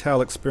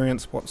retail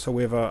experience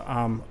whatsoever.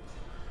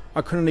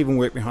 I couldn't even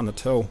work behind the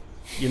till.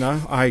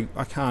 I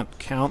can't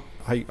count.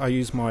 I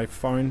use my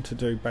phone to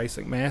do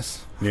basic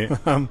maths. Yeah.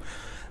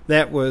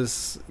 That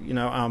was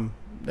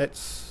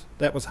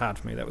that was hard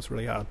for me. That was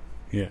really hard.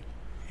 Yeah.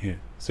 Yeah.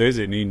 So as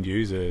an end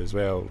user as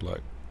well,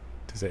 like,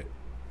 does that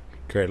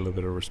create a little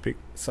bit of respect?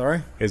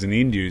 Sorry? As an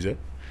end user,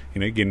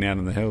 getting out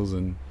in the hills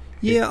and...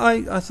 Yeah,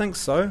 I think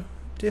so.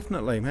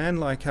 Definitely, man.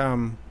 Like,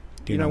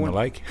 getting on the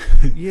lake.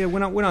 Yeah,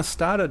 when I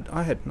started,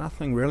 I had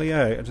nothing really,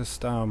 eh? I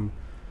just, I think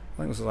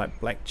it was like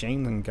black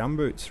jeans and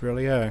gumboots,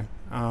 really, eh?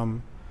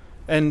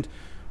 And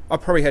I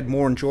probably had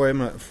more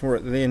enjoyment for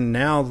it then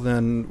now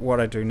than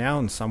what I do now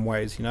in some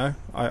ways,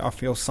 I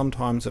feel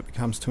sometimes it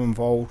becomes too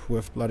involved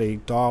with bloody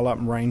dial-up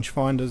and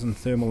rangefinders and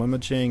thermal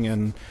imaging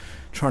and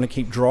trying to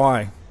keep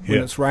dry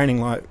when it's raining.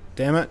 Like,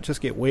 damn it,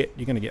 just get wet.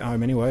 You're going to get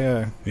home anyway,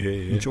 eh?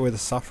 Yeah. Enjoy the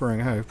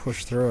suffering, eh?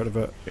 Push through it a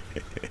bit.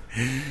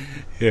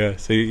 Yeah,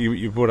 so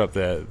you brought up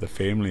the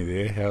family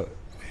there.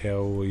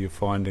 How were you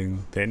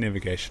finding that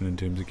navigation in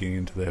terms of getting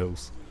into the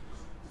hills?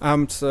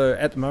 So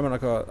at the moment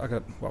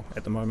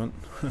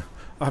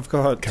I've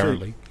got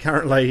currently,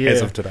 yeah,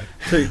 as of today,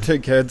 two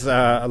kids.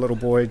 A little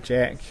boy,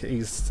 Jack.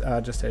 He's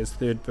just had his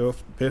third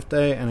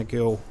birthday, and a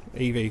girl,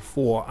 Evie,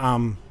 4.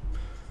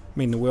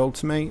 Mean the world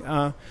to me.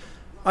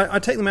 I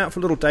take them out for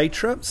little day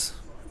trips,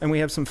 and we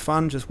have some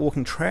fun just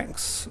walking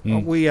tracks.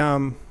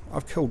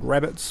 I've killed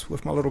rabbits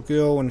with my little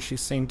girl, and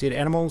she's seen dead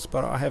animals,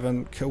 but I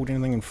haven't killed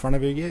anything in front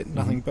of her yet.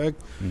 Nothing big.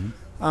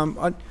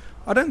 Mm-hmm.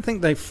 I don't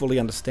think they fully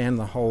understand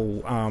the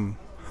whole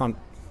hunt,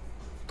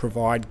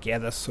 provide,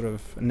 gather sort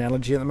of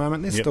analogy at the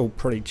moment. They're still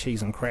pretty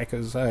cheese and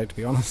crackers, to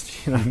be honest.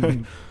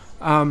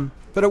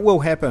 But it will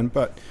happen.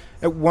 But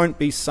it won't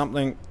be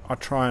something I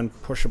try and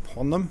push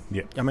upon them.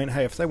 Yep. I mean,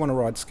 hey, if they want to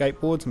ride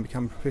skateboards and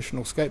become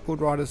professional skateboard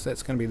riders,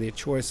 that's going to be their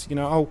choice.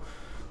 I'll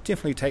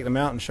definitely take them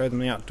out and show them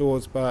the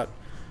outdoors, but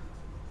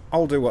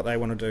I'll do what they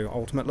want to do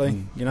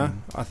ultimately.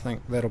 I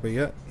think that'll be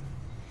it.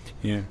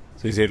 Yeah.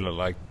 So you said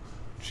like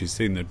she's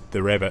seen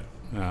the rabbit,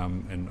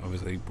 and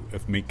obviously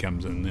if meat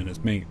comes in, then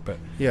it's meat. But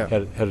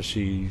how does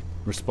she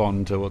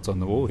respond to what's on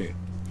the wall here?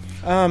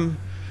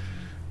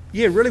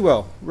 Yeah, really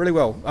well.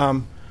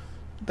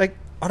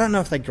 I don't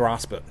know if they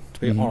grasp it, to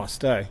be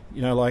honest.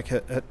 Like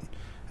it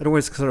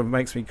always sort of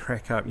makes me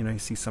crack up. You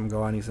see some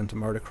guy and he's into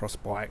motocross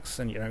bikes,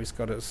 and he's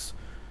got his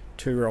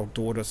 2-year-old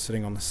daughter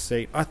sitting on the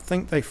seat. I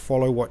think they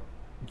follow what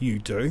you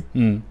do.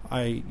 Oh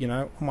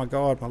my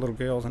God, my little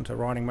girl's into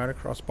riding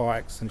motocross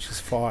bikes and she's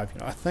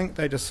 5. I think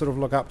they just sort of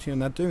look up to you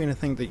and they'll do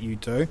anything that you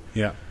do.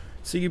 Yeah.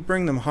 So you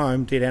bring them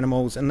home, dead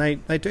animals, and they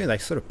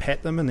sort of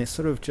pet them, and they're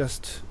sort of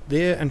just,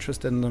 they're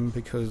interested in them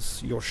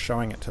because you're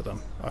showing it to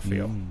them, I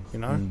feel,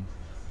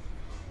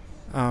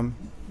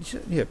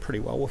 pretty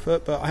well with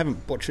it, but I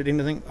haven't butchered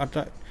anything.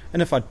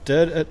 And if I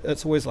did,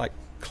 it's always like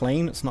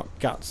clean, it's not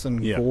guts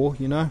and gore,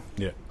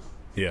 Yeah,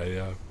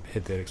 I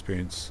had that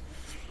experience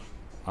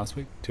last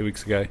week, 2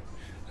 weeks ago.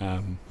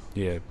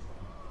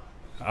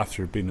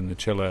 After it'd been in the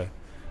chiller,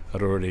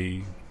 I'd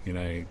already,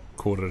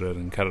 quartered it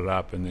and cut it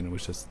up, and then it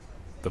was just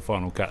the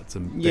final cuts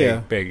and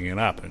bagging it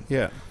up. And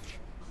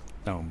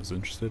no one was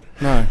interested.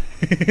 No.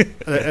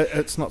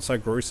 It's not so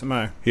gruesome,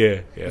 eh?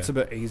 Yeah. It's a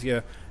bit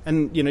easier.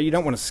 And, you know, you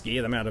don't want to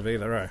scare them out of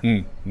either,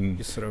 eh?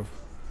 You sort of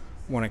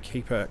want to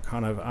keep it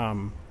kind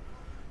of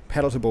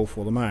palatable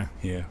for them, eh?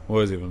 Yeah. I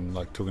was even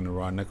like talking to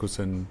Ryan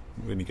Nicholson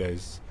when he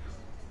goes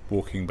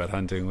walking but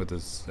hunting with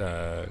his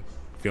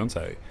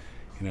fiance.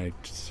 You know,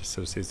 just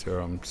sort of says to her,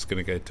 "I'm just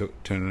going to go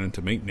turn it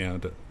into meat now.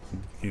 That,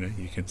 you know,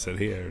 you can sit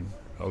here and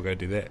I'll go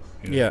do that."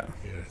 You know? Yeah.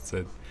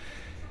 So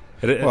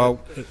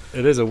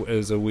it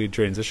is a weird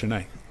transition,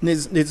 eh?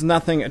 There's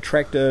nothing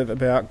attractive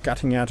about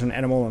gutting out an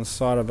animal on the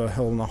side of a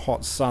hill in the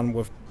hot sun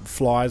with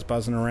flies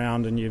buzzing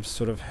around, and you've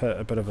sort of hit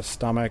a bit of a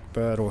stomach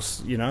bit, or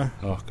you know.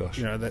 Oh gosh.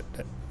 You know that.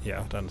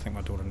 Yeah, I don't think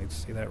my daughter needs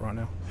to see that right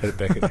now. Hit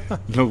it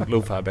back,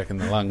 little far back in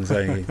the lungs,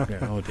 eh?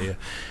 Yeah, oh dear.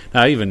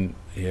 No, even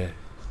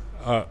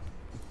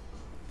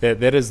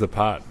that is the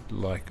part,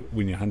 like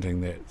when you're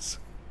hunting. It's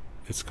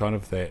kind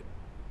of that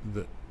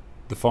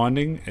the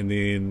finding and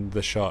then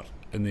the shot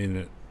and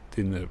then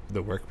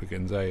the work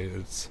begins.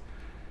 It's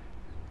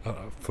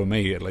for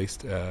me at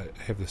least.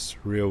 Have this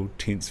real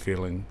tense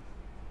feeling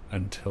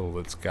until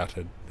it's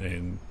gutted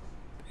and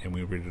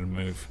we're ready to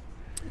move.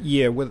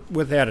 Yeah,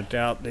 without a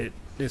doubt,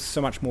 there's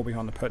so much more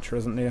behind the picture,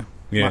 isn't there?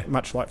 Yeah.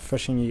 Much like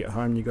fishing, you get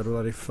home, you got to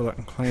really fill it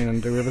and clean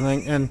and do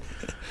everything. And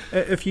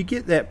if you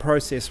get that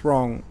process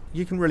wrong,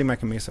 you can really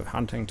make a mess of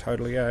hunting.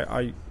 Totally.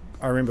 I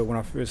remember when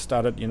I first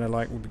started, you know,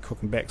 like we'd be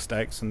cooking back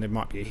steaks and there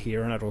might be a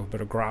hair in it or a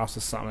bit of grass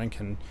or something,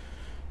 and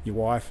your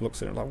wife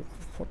looks at it like,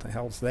 "What the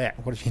hell's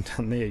that? What have you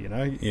done there?" You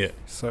know. Yeah.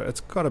 So it's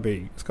got to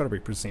be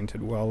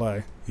presented well,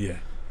 eh? Yeah.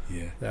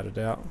 Without a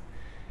doubt.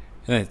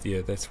 And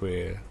that's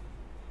where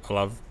I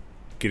love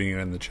getting it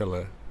in the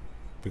chiller.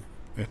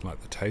 And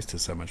like the taste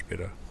is so much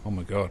better. Oh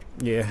my god.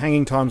 Yeah,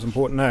 hanging time's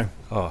important, no?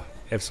 Oh,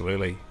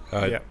 absolutely.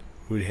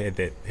 We had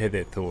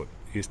that thought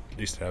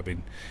yesterday. I've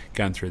been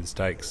going through the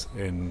steaks,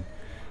 and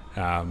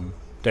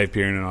Dave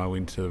Perrin and I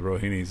went to the Royal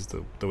Hennies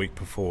the week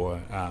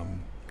before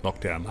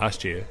lockdown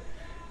last year,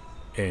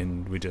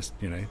 and we just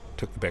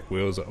took the back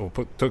wheels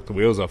took the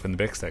wheels off and the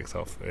back steaks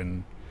off,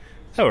 and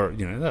they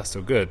were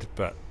still good,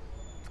 but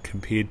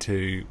compared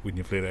to when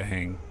you've let it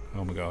hang,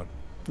 oh my god.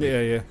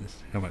 Yeah.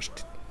 How much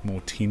more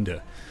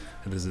tender.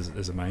 It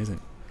is amazing.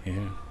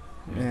 Yeah.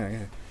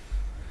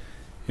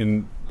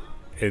 And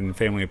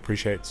family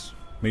appreciates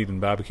meat and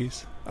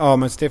barbecues. Oh,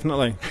 most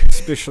definitely.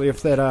 Especially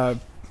if that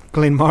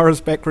Glen Morris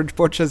Backridge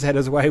Butcher's had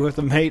his way with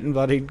the meat and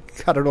bloody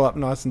cut it all up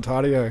nice and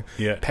tidy.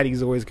 Yeah.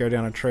 Patties always go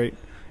down a treat.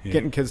 Yeah.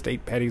 Getting kids to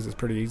eat patties is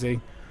pretty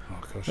easy. Oh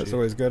gosh, that's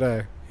always good,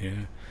 eh?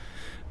 Yeah.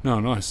 No,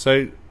 nice.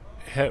 So,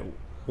 do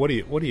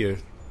you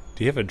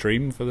have a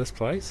dream for this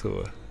place,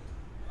 or?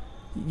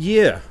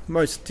 Yeah,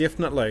 most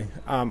definitely.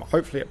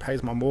 Hopefully it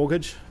pays my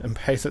mortgage and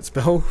pays its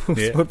bill,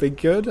 which would be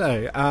good,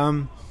 eh?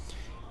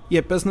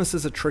 Business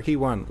is a tricky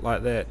one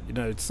like that. You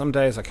know, some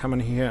days I come in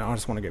here and I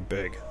just want to go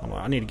big. I'm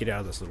like, I need to get out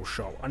of this little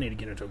shop. I need to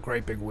get into a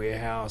great big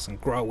warehouse and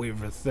grow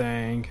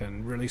everything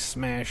and really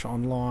smash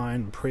online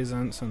and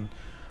presence, and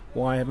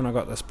why haven't I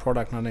got this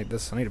product? And I need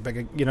this. I need a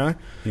bigger,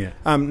 Yeah.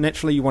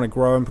 Naturally you want to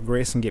grow and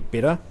progress and get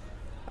better.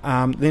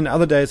 Then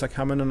other days I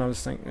come in and I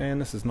just think, man,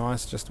 this is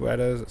nice just the way it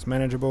is. It's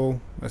manageable.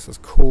 This is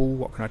cool.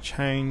 What can I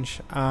change?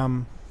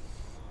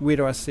 Where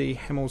do I see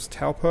Hamills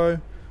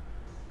Taupo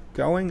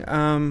going?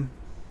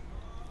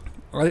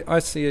 I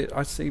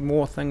see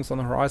more things on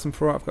the horizon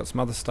for it. I've got some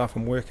other stuff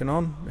I'm working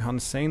on behind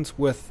the scenes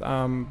with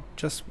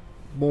just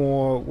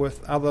more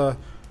with other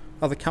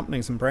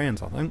companies and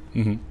brands, I think.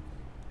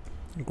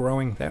 Mm-hmm.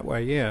 Growing that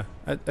way, yeah.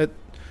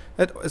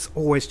 It's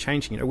always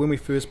changing. When we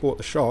first bought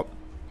the shop,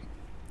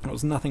 it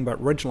was nothing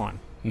but Ridgeline.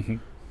 Mm-hmm.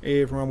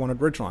 Everyone wanted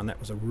Ridgeline. That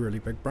was a really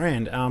big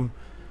brand.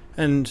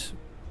 And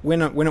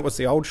when it was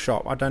the old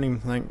shop, I don't even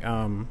think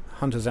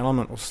Hunter's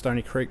Element or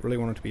Stony Creek really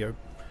wanted to be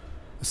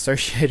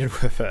associated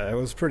with it. It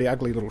was a pretty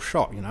ugly little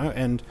shop,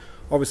 and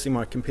obviously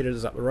my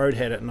competitors up the road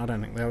had it, and I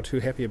don't think they were too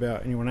happy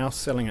about anyone else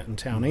selling it in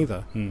town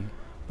either. Mm.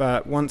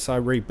 But once I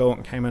rebuilt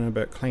and came in a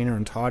bit cleaner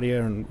and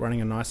tidier and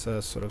running a nicer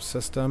sort of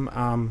system,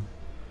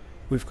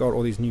 we've got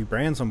all these new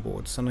brands on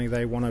board. Suddenly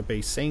they want to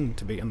be seen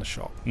to be in the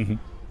shop. Mm-hmm.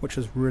 Which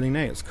is really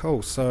neat. It's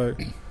cool. So,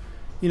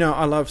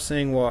 I love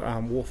seeing what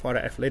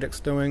Warfighter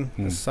Athletics doing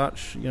as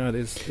such.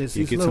 There's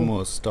you get some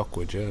more stock,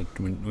 would you?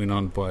 Went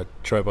on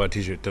try buy a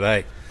t-shirt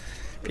today.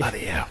 Bloody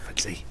hell,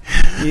 fancy.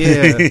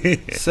 Yeah.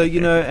 So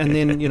and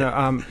then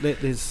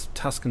there's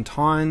Tuscan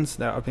Tines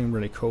that I've been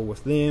really cool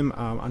with them.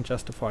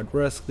 Unjustified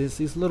Risk. There's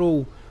these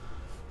little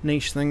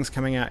niche things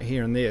coming out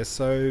here and there.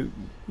 So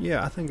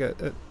yeah, I think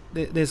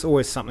there's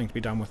always something to be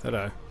done with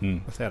it,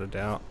 without a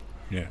doubt.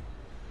 Yeah.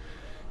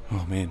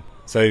 Oh man.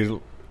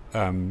 So,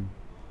 as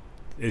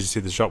you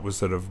said, the shop was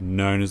sort of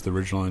known as the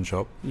Ridgeline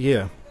shop.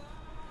 Yeah.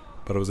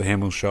 But it was a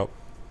Hamills shop.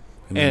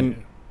 This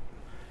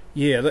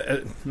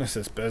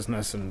is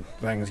business and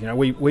things.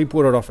 We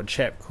bought it off a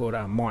chap called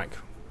Mike.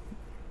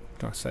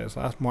 Did I say his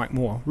last? Mike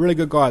Moore. Really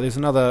good guy. There's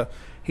another.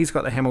 He's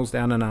got the Hamills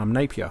down in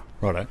Napier.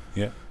 Righto.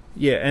 Yeah.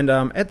 Yeah, and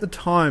at the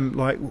time,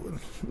 like,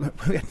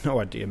 we had no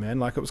idea, man.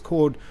 Like, it was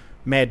called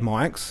Mad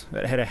Mike's.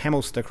 It had a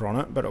Hamills sticker on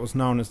it, but it was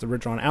known as the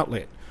Ridgeline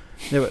Outlet.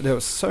 There were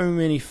so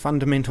many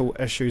fundamental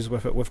issues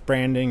with it, with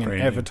branding and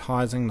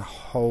advertising, the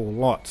whole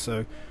lot.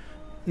 So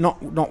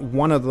not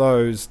one of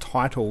those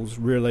titles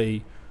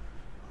really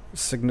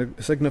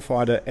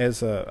signified it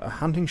as a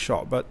hunting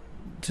shop. But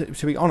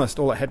to be honest,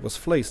 all it had was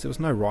fleece. There was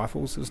no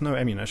rifles. There was no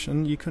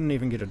ammunition. You couldn't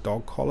even get a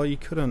dog collar. You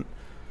couldn't...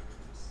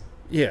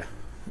 Yeah,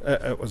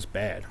 it was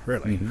bad,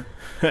 really.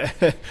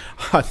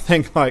 Mm-hmm. I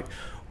think, like,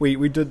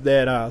 we did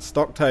that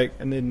stock take,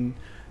 and then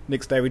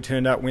next day we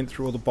turned up, went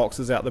through all the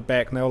boxes out the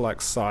back, and they were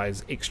like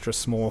size extra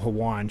small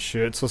Hawaiian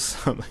shirts or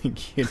something,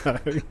 you know.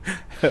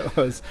 It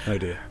was... Oh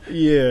dear.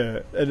 Yeah,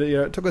 and, you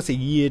know, it took us a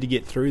year to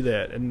get through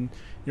that, and...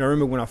 You know, I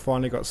remember when I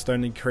finally got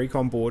Stoney Creek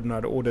on board and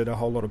I'd ordered a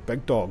whole lot of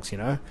big dogs, you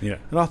know. Yeah.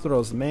 And I thought I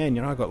was the man,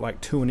 you know, I got like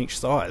 2 in each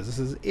size. This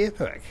is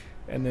epic.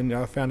 And then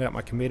I found out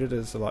my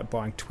competitors are like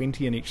buying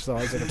 20 in each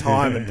size at a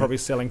time and probably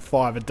selling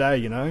 5 a day,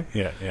 you know.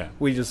 Yeah, yeah.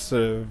 We just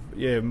sort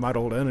of,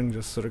 muddled in and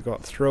just sort of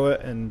got through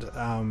it.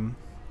 And,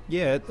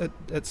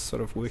 it's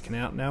sort of working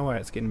out now.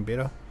 It's getting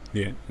better.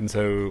 Yeah. And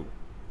so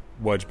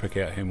why'd you pick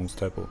out Hamills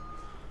Taupo?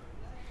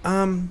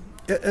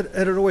 It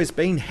had always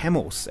been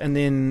Hamills. And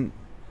then...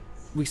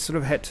 we sort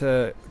of had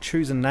to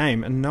choose a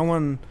name, and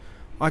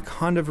I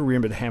kind of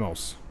remembered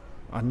Hamills.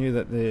 I knew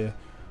that there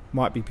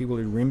might be people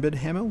who remembered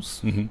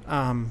Hamills.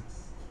 Mm-hmm.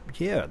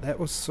 That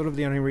was sort of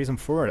the only reason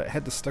for it. It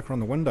had the sticker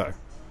on the window.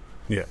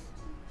 Yeah.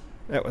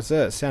 That was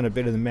it. It sounded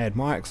better than Mad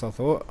Mike's, I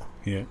thought.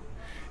 Yeah.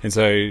 And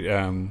so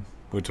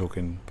we're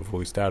talking before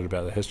we started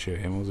about the history of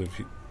Hamills. Do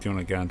you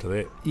want to go into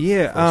that?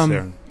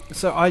 Yeah.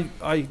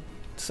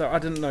 So I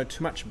didn't know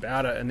too much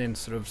about it, and then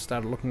sort of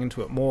started looking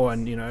into it more.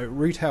 And, you know,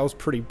 retail's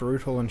pretty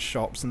brutal in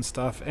shops and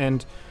stuff.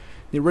 And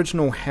the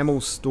original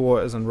Hamills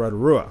store is in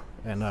Rotorua,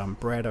 and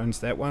Brad owns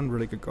that one.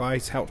 Really good guy.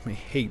 He's helped me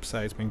heaps.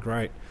 So he's been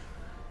great.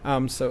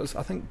 So it was,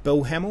 I think,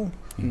 Bill Hamill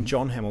and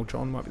John Hamill.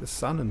 John might be the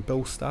son, and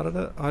Bill started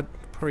it. I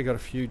probably got a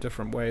few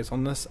different ways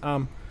on this.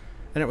 And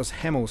it was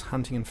Hamills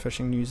Hunting and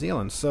Fishing New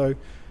Zealand. So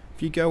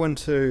if you go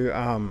into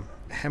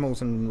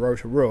Hamills in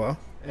Rotorua,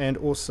 and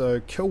also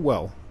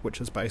Kilwell, which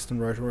is based in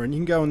Rotorua, and you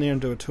can go in there and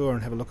do a tour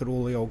and have a look at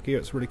all the old gear.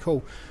 It's really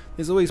cool.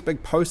 There's all these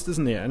big posters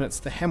in there, and it's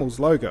the Hamills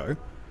logo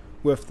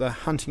with the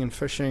Hunting and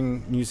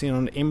Fishing New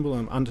Zealand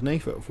emblem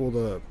underneath it for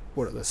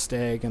the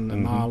stag and the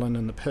marlin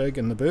and the pig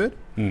and the bird.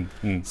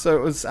 So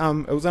it was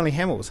only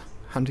Hamills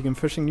Hunting and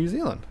Fishing New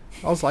Zealand.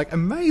 I was like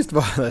amazed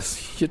by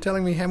this. You're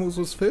telling me Hamills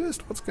was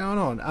first? What's going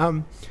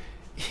on?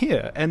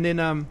 And then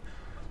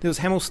there was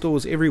Hamills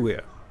stores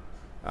everywhere.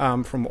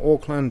 From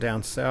Auckland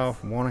down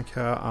south,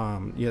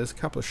 Wanaka. There's a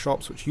couple of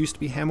shops which used to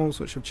be Hamills,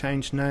 which have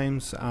changed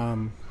names.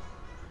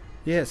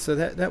 So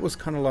that was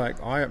kind of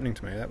like eye-opening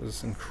to me. That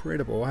was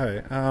incredible,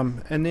 hey?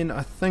 And then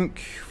I think,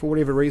 for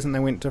whatever reason, they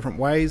went different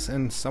ways,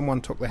 and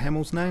someone took the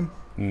Hamills name,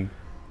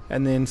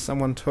 and then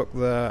someone took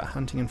the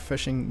Hunting and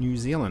Fishing New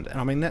Zealand. And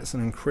I mean, that's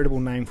an incredible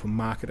name for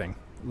marketing.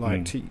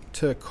 Like,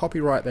 to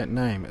copyright that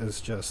name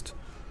is just...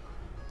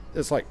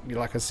 It's like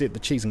I said, the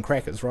cheese and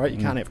crackers, right? You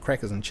can't have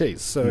crackers and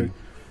cheese, so...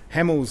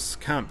 Hamills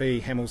can't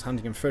be Hamills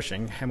Hunting and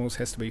Fishing. Hamills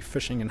has to be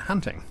Fishing and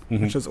Hunting,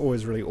 which is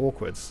always really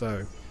awkward.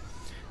 So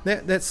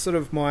that's sort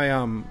of my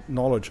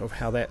knowledge of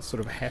how that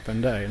sort of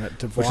happened, and it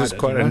divided. Which is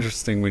quite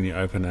interesting when you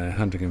open a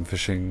hunting and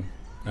fishing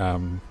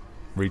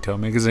retail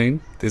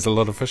magazine. There's a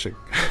lot of fishing.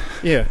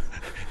 Yeah.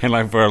 And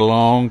like for a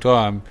long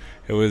time,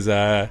 it was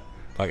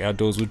like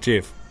Outdoors with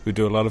Jeff. We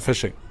do a lot of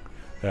fishing.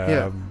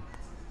 Gone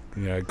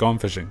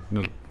fishing.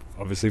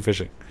 Obviously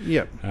fishing.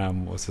 Yep.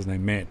 What's his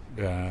name? Matt.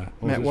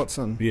 Matt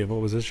Watson. Yeah.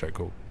 What was his show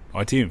called?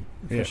 ITM.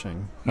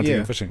 Fishing. Hunting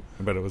and fishing.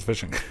 But it was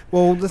fishing.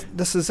 Well,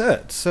 this is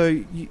it.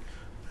 So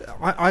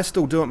I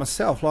still do it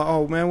myself. Like,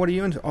 oh man, what are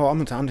you into? Oh, I'm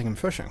into hunting and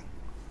fishing.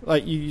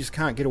 Like, you just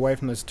can't get away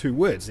from those two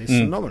words. They're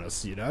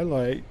synonymous, you know.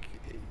 Like,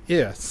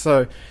 yeah.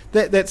 So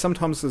that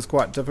sometimes is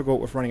quite difficult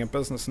with running a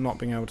business and not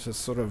being able to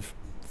sort of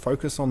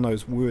focus on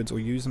those words or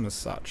use them as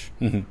such.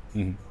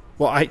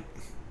 Well, I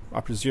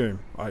presume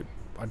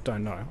I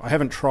don't know. I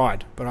haven't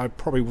tried, but I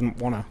probably wouldn't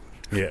want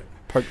to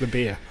poke the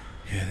bear.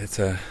 Yeah, that's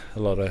a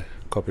lot of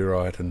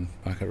copyright and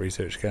market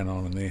research going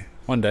on in there.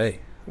 One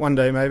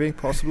day maybe,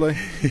 possibly.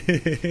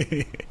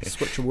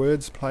 Switch of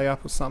words, play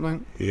up or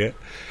something. Yeah.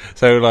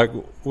 So, like,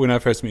 when I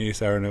first met you,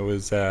 Saran, it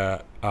was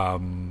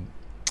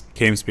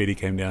Cam Speedy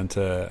came down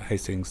to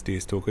Hastings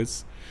Deer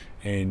Stalkers,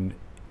 and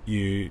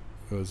it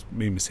was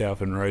me,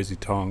 myself and Rosie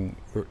Tong,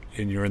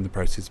 and you're in the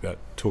process about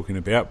talking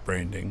about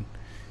branding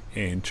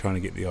and trying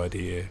to get the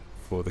idea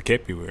for the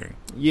cap you're wearing.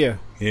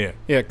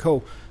 Yeah,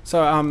 cool.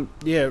 So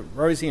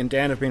Rosie and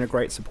Dan have been a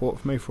great support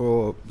for me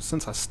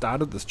since I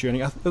started this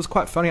journey. It was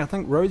quite funny. I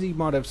think Rosie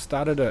might have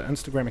started an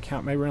Instagram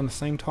account maybe around the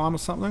same time or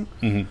something.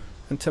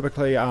 And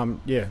typically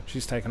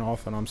she's taken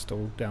off and I'm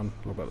still down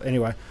a little bit.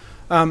 Anyway,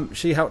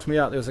 she helped me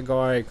out. There was a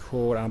guy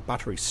called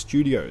Buttery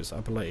Studios,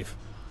 I believe.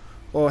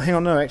 Well, hang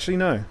on, no.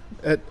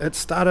 It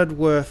started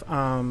with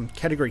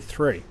Category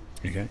 3.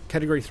 Okay.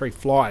 Category 3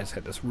 Flies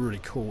had this really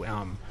cool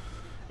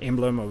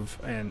emblem of,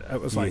 and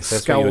it was like Yes,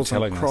 that's what you were skulls and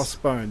telling us.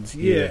 crossbones.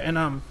 Yeah.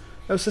 And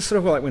it was just sort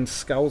of like when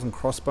skulls and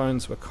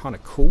crossbones were kind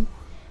of cool.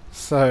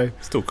 So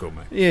Still cool,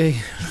 mate. yeah,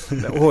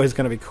 they're always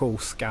going to be cool.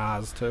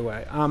 Scars too,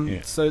 eh?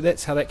 Yeah. So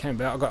that's how that came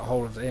about. I got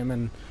hold of them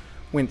and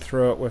went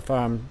through it with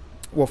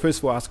well, first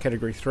of all, asked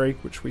Category 3,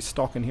 which we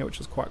stock in here, which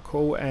is quite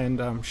cool,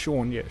 and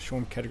Sean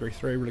Category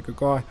 3, really good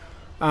guy.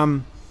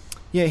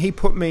 He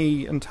put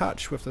me in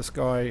touch with this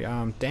guy,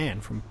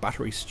 Dan, from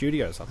Buttery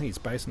Studios. I think he's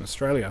based in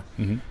Australia.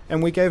 Mm-hmm.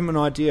 And we gave him an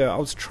idea. I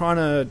was trying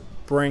to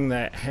bring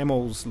that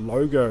Hamills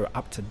logo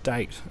up to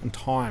date in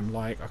time.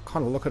 Like, I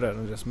kind of look at it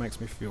and it just makes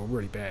me feel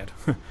really bad.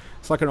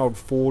 It's like an old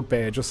Ford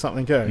badge or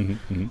something,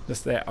 Mm-hmm.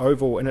 just that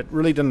oval, and it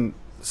really didn't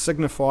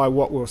signify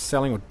what we were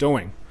selling or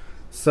doing.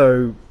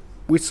 So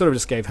we sort of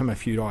just gave him a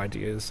few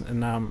ideas,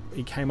 and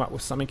he came up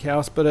with something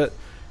else. But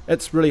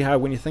it's really hard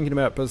when you're thinking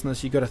about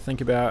business. You've got to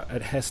think about,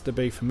 it has to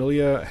be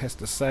familiar, it has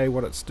to say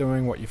what it's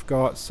doing, what you've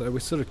got. So we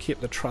sort of kept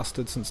the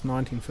trusted since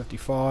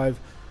 1955,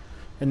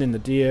 and then the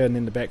deer, and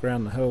then the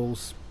background, the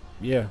hills.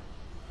 Yeah.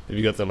 Have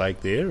you got the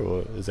lake there,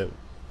 or is that...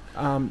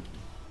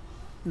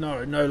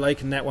 No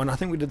lake in that one. I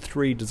think we did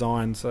 3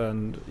 designs,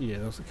 and yeah,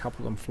 there was a couple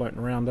of them floating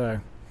around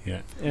there.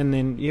 Yeah. And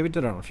then we did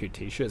it on a few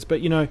t-shirts,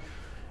 but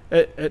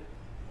it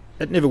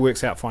never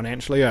works out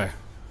financially,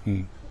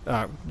 Mm.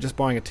 Just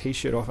buying a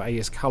t-shirt off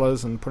AS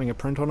Colours and putting a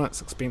print on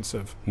it's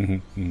expensive. Mm-hmm.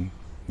 Mm-hmm.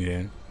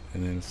 Yeah,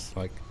 and then it's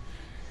like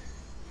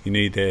you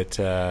need that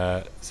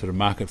sort of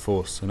market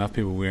force, enough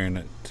people wearing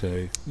it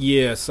to...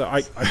 Yeah, so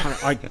I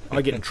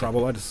get in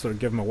trouble. I just sort of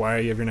give them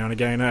away every now and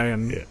again,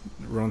 and it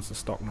ruins the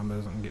stock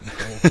numbers and get in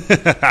trouble.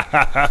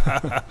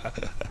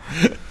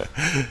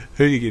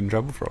 Who do you get in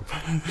trouble from?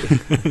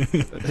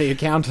 The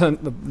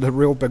accountant, the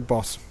real big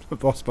boss, the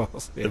boss.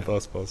 Yeah. The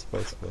boss.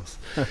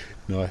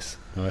 Nice.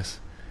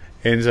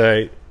 And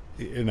so,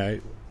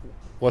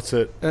 what's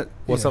it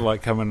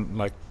like coming,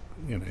 like,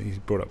 you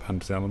brought up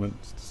Hunter's Element,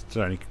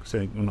 Stony that's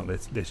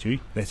you.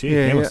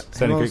 Hamills,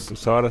 Stony Creek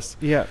beside us.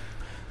 Yeah.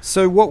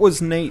 So what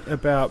was neat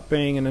about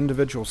being an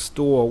individual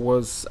store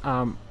was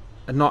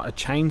not a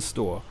chain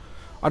store.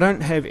 I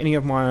don't have any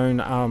of my own,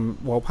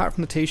 apart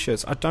from the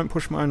t-shirts, I don't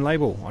push my own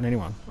label on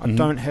anyone. I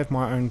don't have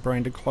my own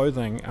branded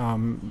clothing.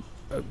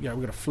 We've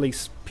got a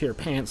fleece pair of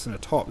pants and a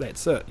top,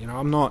 that's it.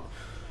 I'm not...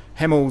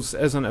 Hamills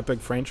isn't a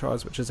big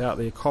franchise which is out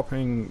there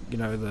copying,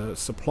 the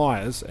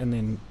suppliers and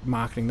then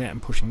marketing that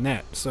and pushing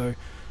that. So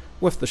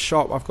with the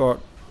shop, I've got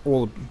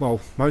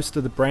most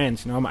of the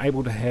brands. I'm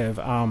able to have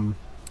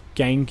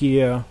Game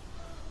Gear,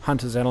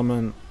 Hunter's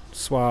Element,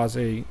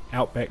 Swazi,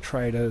 Outback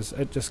Traders.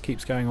 It just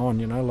keeps going on.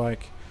 There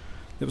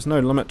was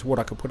no limit to what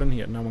I could put in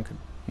here. No one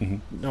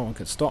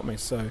could stop me.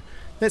 So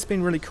that's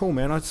been really cool,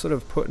 man. I sort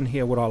of put in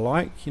here what I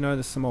like.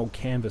 There's some old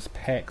canvas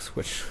packs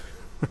which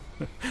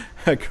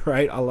are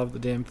great. I love the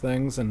damn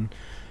things, and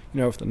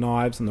with the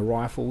knives and the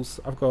rifles,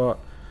 I've got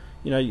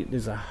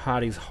there's a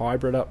Hardy's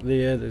hybrid up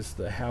there, there's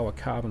the Howard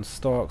carbon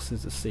stocks,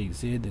 there's a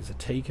CZ, there's a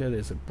Tikka,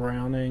 there's a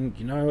Browning,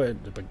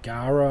 the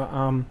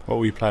Bagara. What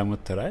were you playing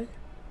with today?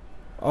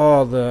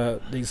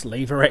 These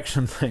lever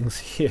action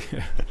things. Yeah.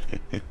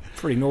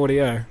 Pretty naughty,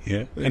 eh?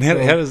 Yeah. And how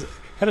does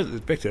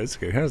back to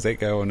Instagram, how does that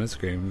go on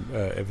Instagram,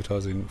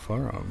 advertising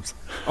firearms?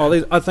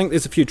 I think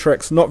there's a few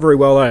tricks, not very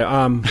well, eh?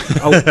 I'm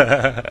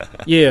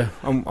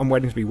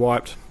waiting to be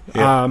wiped.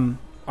 Yeah.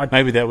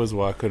 Maybe that was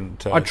why I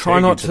couldn't. I try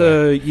not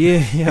to.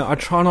 Yeah. I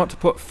try not to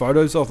put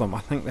photos of them. I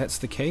think that's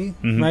the key.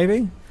 Mm-hmm.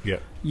 Maybe. Yeah.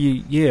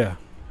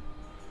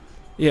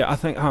 Yeah. I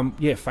think.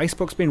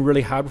 Facebook's been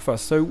really hard with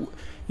us. So,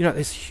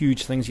 there's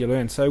huge things you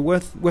learn. So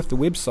with the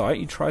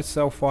website, you try to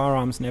sell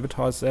firearms and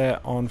advertise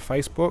that on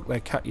Facebook. They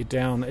cut you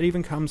down. It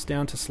even comes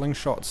down to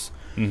slingshots.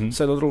 Mm-hmm.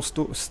 So the little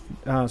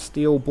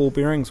steel ball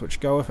bearings which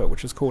go with it,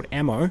 which is called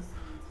ammo,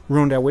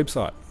 ruined our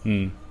website.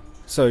 Mm.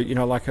 So,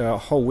 like a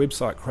whole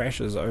website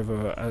crashes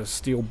over a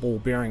steel ball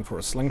bearing for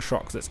a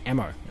slingshot because it's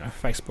ammo.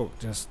 Facebook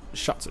just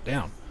shuts it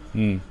down.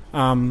 Mm.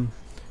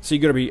 So you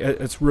got to be...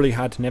 It's really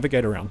hard to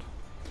navigate around.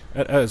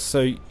 It is.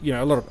 So,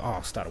 a lot of...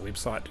 I'll start a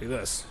website, do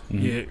this.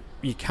 Mm-hmm.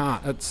 You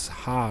can't. It's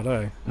hard,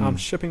 eh?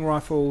 Shipping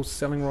rifles,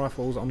 selling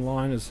rifles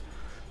online is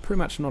pretty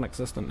much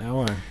non-existent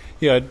now, eh?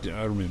 Yeah,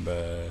 I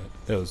remember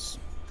that was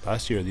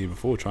last year or the year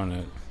before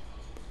trying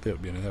to...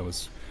 that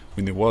was...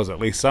 When there was at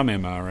least some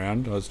ammo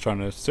around, I was trying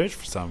to search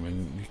for some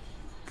and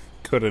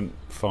couldn't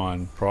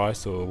find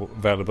price or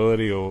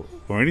availability or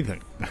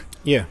anything.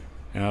 Yeah.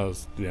 And I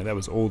was, that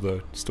was all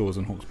the stores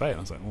in Hawke's Bay. And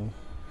I was like, well,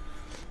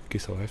 I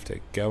guess I'll have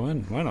to go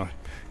in, won't I?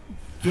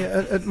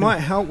 Yeah, it might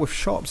help with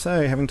shops,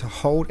 having to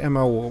hold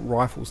ammo or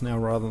rifles now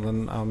rather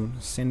than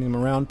sending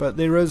them around. But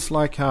there is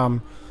like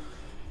a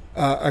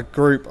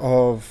group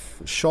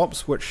of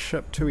shops which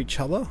ship to each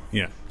other.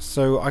 Yeah.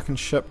 So I can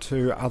ship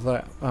to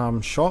other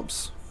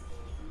shops.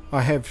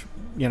 I have,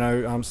 we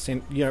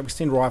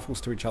send rifles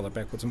to each other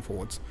backwards and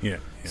forwards. Yeah.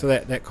 So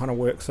that kind of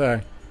works.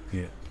 So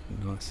yeah,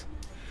 nice.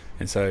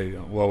 And so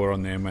while we're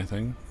on the ammo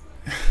thing,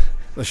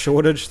 the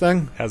shortage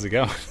thing. How's it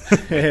going?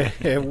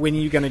 yeah, when are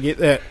you going to get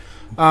that?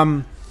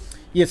 So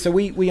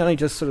we only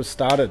just sort of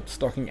started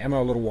stocking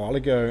ammo a little while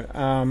ago,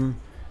 and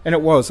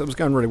it was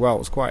going really well. It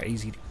was quite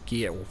easy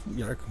get,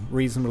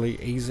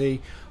 reasonably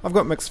easy. I've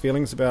got mixed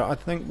feelings about it. I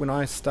think when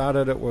I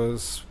started it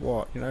was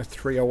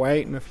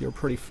 308, and if you're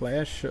pretty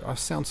flash, I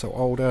sound so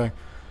old, it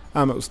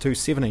was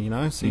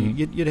 270, so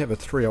you'd have a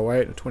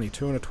 308, a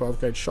 22 and a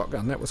 12 gauge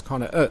shotgun. That was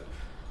kind of it.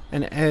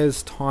 And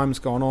as time's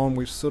gone on,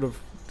 we've sort of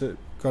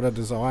got a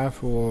desire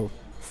for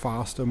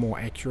faster, more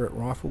accurate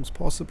rifles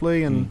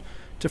possibly, and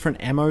different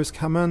ammos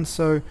come in.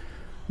 So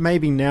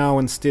maybe now,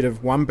 instead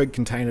of one big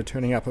container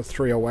turning up with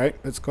 308,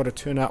 it's got to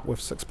turn up with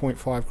 6.5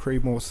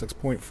 Creedmoor,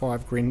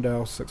 6.5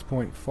 Grendale,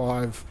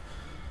 6.5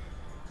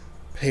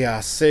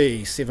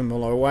 PRC,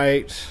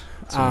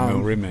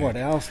 7mm08. What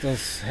else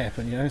does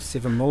happen?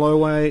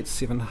 7mm08,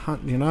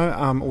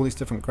 700. All these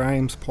different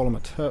grains,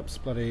 polymer tips,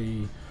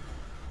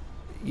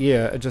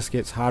 it just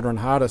gets harder and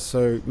harder.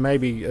 So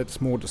maybe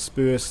it's more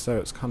dispersed. So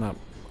it's kind of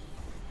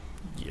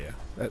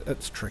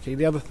it's tricky.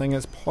 The other thing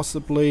is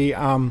possibly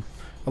a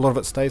lot of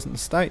it stays in the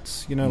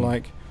States,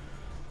 like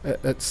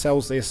it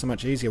sells there so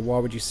much easier. Why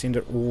would you send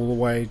it all the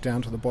way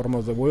down to the bottom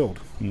of the world?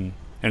 And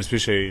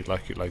especially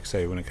like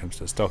say when it comes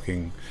to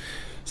stocking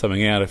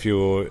something out, if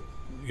you're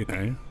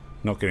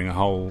not getting a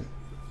whole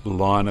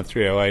line of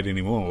 308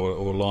 anymore,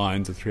 or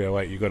lines of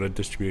 308, you've got to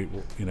distribute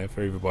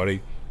for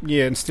everybody.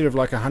 Instead of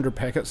like 100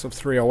 packets of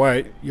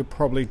 308, you're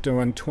probably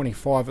doing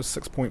 25 of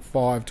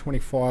 6.5,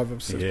 25 of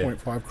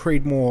 6.5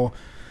 Creedmoor,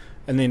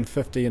 and then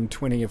 50 and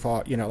 20 of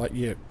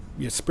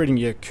you're spreading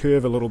your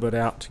curve a little bit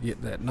out to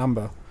get that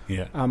number.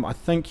 I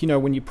think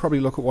when you probably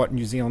look at what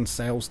New Zealand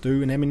sales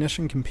do in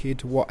ammunition compared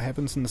to what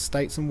happens in the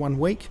States in 1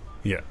 week,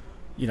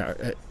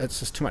 it's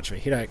just too much of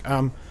a headache.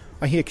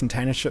 I hear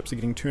container ships are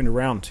getting turned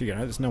around too.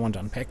 There's no one to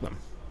unpack them.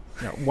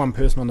 One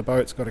person on the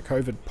boat's got a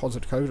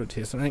positive COVID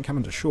test and it ain't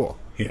coming to shore.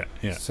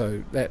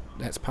 So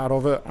that's part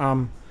of it.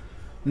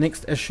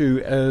 Next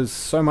issue is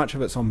so much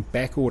of it's on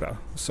back order.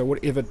 So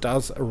whatever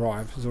does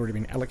arrive has already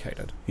been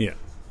allocated.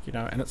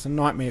 And it's a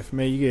nightmare for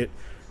me. You get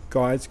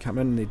guys come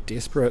in and they're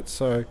desperate,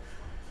 so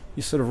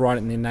you sort of write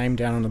their name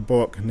down in the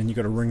book, and then you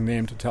got to ring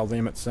them to tell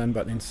them it's in.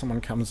 But then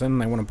someone comes in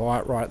and they want to buy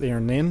it right there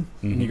and then,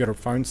 and you got to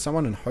phone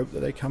someone and hope that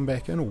they come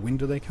back in. Or when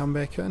do they come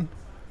back in?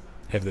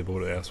 Have they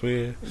bought it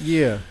elsewhere?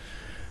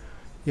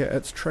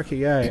 It's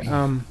tricky,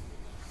 and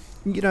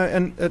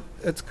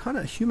it's kind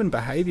of human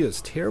behaviour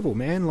is terrible,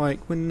 man. Like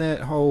when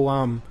that whole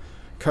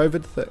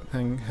COVID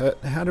thing hit,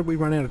 how did we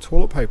run out of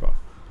toilet paper?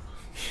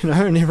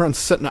 And everyone's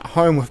sitting at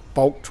home with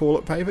bulk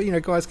toilet paper.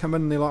 Guys come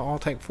in and they're like, I'll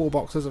take 4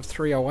 boxes of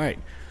 308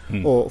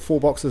 or 4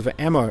 boxes of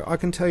ammo. I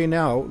can tell you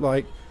now,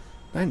 like,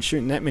 they ain't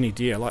shooting that many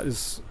deer. Like,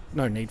 there's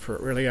no need for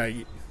it,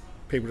 really.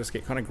 People just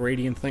get kind of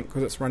greedy and think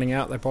because it's running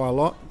out, they buy a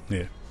lot.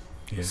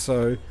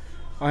 So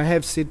I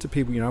have said to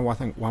people, I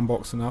think 1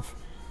 box enough.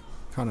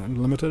 Kind of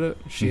limited it,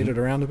 shared it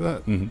around a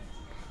bit.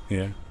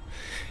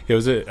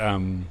 Was it,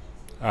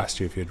 asked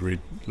you if you'd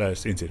read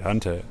latest NZ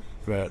Hunter,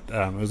 but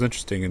it was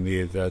interesting in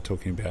there they were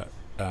talking about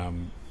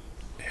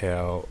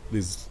how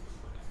there's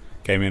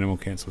Game Animal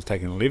Council's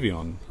taking a levy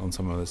on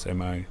some of this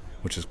ammo,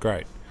 which is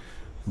great,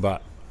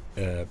 but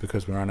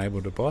because we're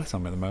unable to buy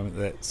some at the moment,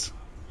 that's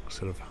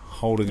sort of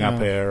holding up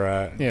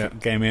our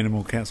Game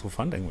Animal Council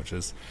funding, which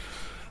is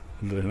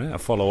a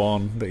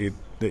follow-on that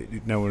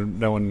no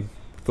one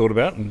thought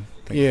about. And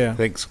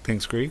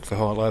thanks Greg for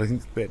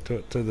highlighting that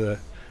to the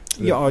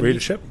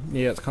readership.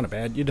 It's kind of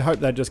bad. You'd hope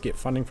they'd just get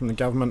funding from the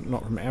government,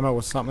 not from ammo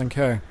or something.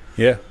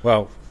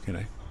 Well,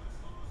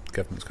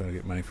 government's got to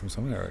get money from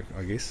somewhere,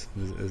 I guess,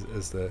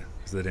 is the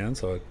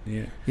downside.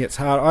 It's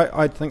hard.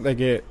 I think they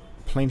get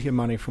plenty of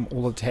money from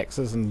all the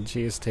taxes and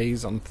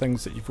GSTs on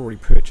things that you've already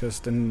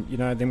purchased, and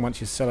then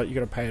once you sell it, you've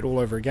got to pay it all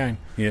over again.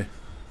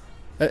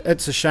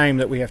 It's a shame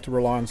that we have to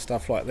rely on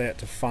stuff like that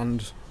to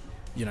fund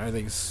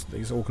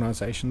these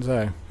organisations.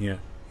 Have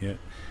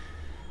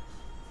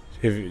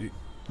you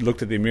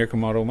looked at the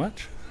American model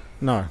much?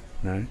 No.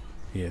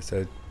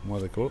 So what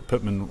do they call it?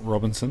 Pittman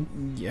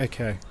Robinson.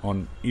 Okay.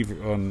 On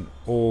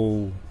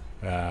all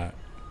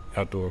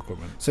outdoor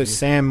equipment. So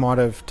Sam might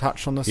have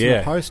touched on this in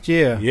the post.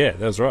 That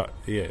was right.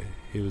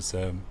 He was.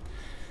 I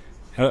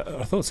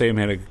thought Sam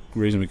had a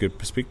reasonably good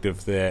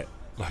perspective that,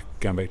 like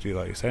going back to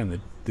like you're saying,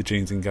 the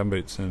jeans and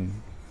gumboots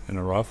and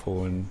a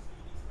rifle, and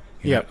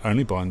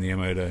only buying the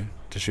ammo to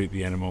shoot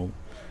the animal.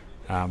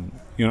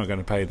 You're not going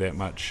to pay that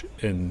much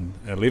in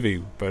a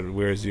levy, but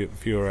whereas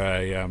if you're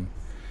a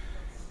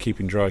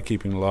keeping dry,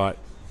 keeping light,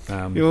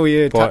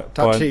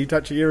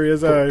 touchy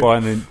areas,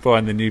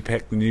 buying the new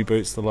pack, the new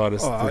boots, the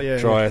lightest,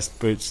 driest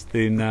boots,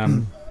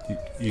 then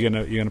you're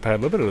gonna pay a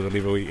little bit of the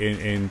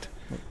levy, and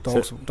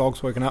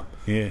dogs waking up.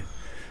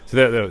 So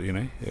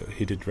that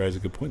he did raise a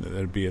good point that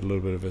would be a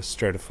little bit of a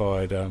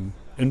stratified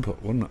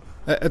input, wouldn't it?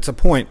 It's a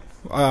point.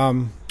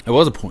 It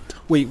was a point.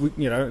 We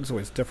there's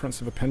always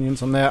difference of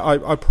opinions on that.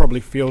 I probably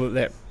feel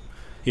that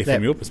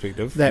from your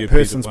perspective, that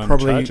person's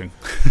probably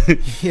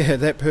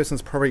that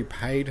person's probably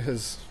paid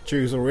his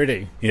dues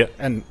already.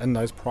 And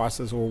those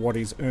prices, or what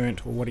he's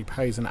earned, or what he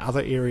pays in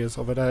other areas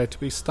of it. To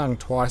be stung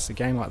twice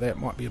again like that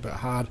might be a bit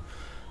hard.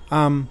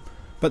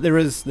 But there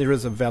is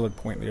a valid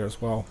point there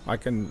as well. I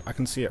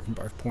can see it from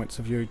both points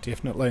of view,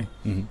 definitely.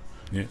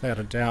 Mm-hmm. Without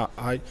a doubt.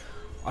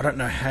 I don't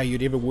know how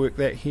you'd ever work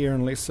that here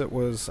unless it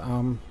was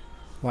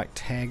like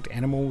tagged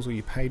animals or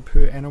you paid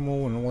per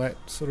animal and all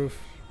that sort of.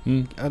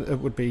 It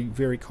would be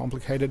very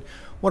complicated.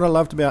 What I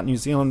loved about New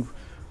Zealand,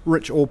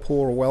 rich or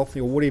poor or wealthy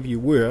or whatever you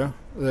were,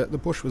 the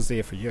bush was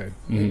there for you.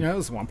 You know, it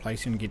was the one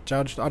place you can get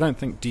judged. I don't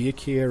think deer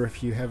care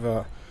if you have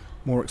a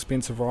more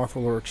expensive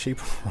rifle or a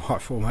cheaper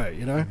rifle, mate,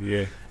 you know?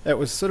 Yeah. It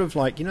was sort of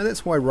like, you know,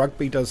 that's why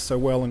rugby does so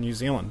well in New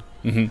Zealand.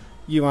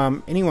 You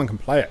anyone can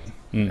play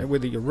it.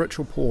 Whether you're rich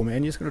or poor,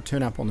 man, you're just got to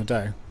turn up on the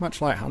day.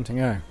 Much like hunting,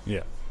 eh?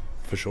 Yeah,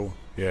 for sure.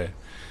 Yeah,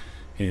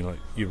 and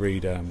you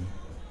read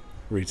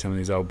some of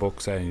these old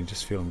books, and you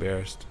just feel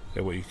embarrassed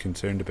at what you're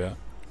concerned about.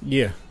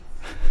 Yeah,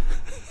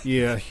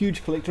 yeah.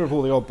 Huge collector of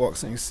all the old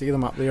books, and you see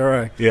them up there,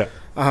 eh? Yeah.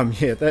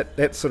 Yeah.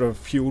 That sort of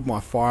fueled my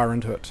fire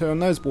into it too. And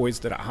those boys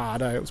did it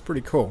hard, eh? It was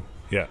pretty cool.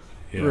 Yeah.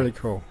 Yeah. Really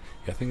cool.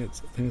 Yeah, I think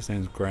his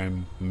name's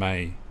Graham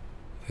May.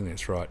 I think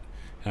that's right.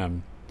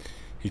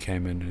 He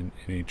came in and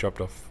he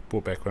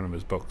brought back one of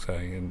his books,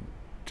 and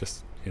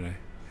just, you know,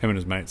 him and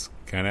his mates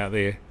going out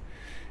there,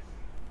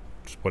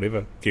 just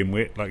whatever, getting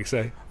wet, like you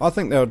say. I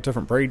think they were a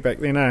different breed back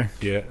then, eh?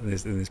 Yeah, and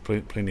there's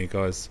plenty of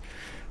guys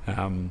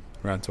around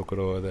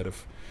Tokoroa that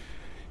have,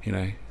 you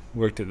know,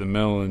 worked at the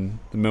mill, and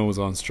the mill was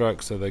on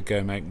strike, so they'd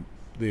go make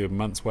their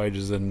month's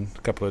wages in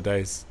a couple of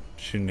days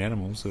shooting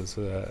animals. It's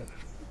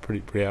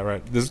pretty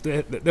outrageous.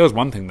 There was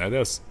one thing though. There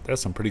was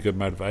some pretty good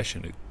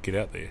motivation to get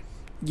out there.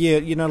 Yeah,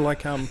 you know,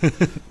 like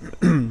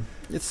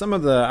it's some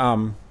of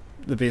the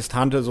best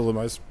hunters or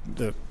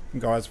the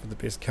guys with the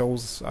best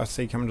kills I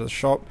see coming to the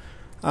shop.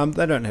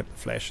 They don't have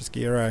the flashiest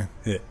gear, eh?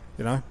 Yeah,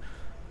 you know,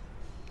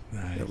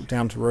 no.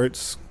 Down to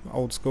roots,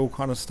 old school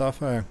kind of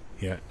stuff, eh?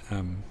 Yeah.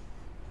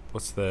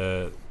 What's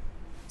the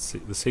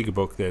Seeker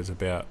book? There's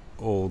about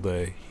all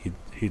the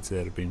heads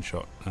that have been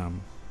shot.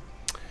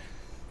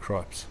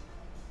 Cripes.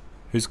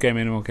 Who's Game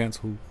Animal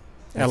Council?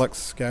 Alex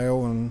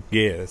Scale and...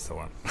 Yeah, that's the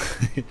one.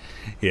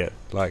 Yeah,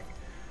 like,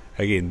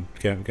 again,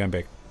 going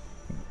back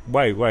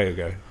way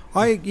ago.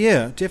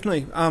 Yeah,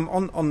 definitely.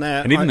 On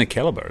that... And even the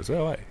calibre as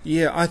well, eh?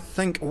 Yeah, I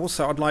think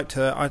also I'd like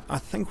to... I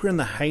think we're in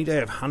the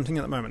heyday of hunting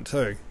at the moment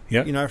too.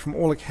 Yeah. You know, from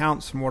all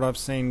accounts, from what I've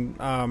seen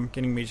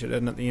getting measured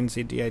in at the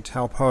NZDA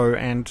Taupo,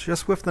 and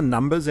just with the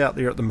numbers out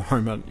there at the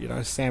moment, you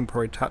know, Sam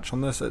probably touched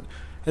on this,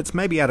 it's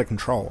maybe out of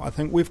control. I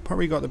think we've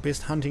probably got the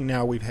best hunting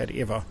now we've had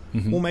ever,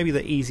 or maybe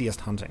the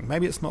easiest hunting.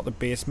 Maybe it's not the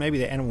best, maybe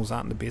the animals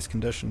aren't in the best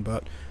condition,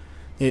 but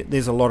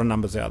there's a lot of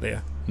numbers out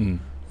there.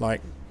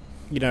 Like,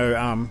 you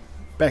know,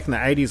 back in the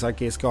 80s, I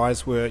guess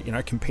guys were, you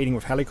know, competing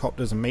with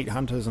helicopters and meat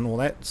hunters and all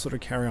that sort of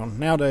carry on.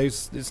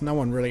 Nowadays, there's no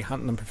one really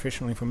hunting them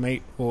professionally for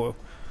meat or...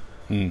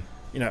 You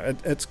know,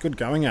 it's good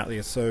going out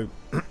there, so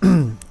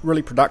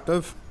really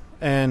productive,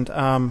 and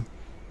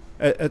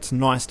it's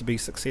nice to be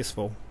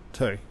successful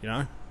too, you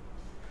know.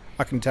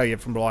 I can tell you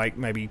from like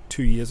maybe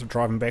 2 years of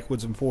driving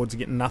backwards and forwards and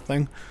getting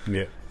nothing,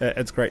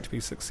 it's great to be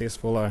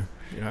successful,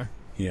 you know.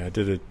 Yeah, I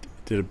did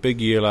a big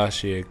year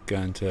last year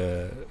going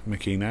to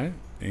Makino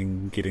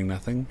and getting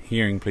nothing,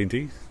 hearing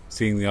plenty,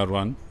 seeing the odd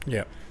one,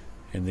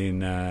 and then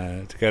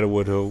to go to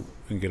Woodhill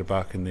and get a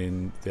buck, and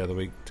then the other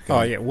week to go.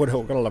 Oh yeah,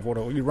 Woodhill, gotta love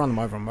Woodhill. You run them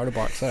over on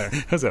motorbikes,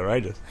 eh? That's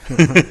outrageous.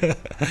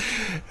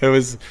 It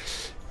was,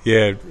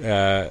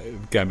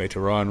 going back to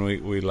Ryan,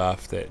 we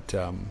laughed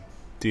that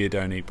deer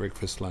don't eat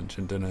breakfast, lunch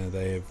and dinner.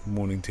 They have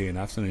morning tea and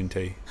afternoon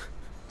tea.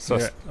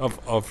 So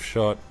I've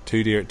shot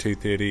 2 deer at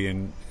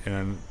 2:30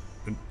 and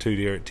 2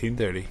 deer at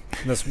 10:30.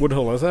 That's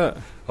Woodhill, is it?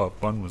 Oh,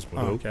 one was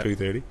Woodhill,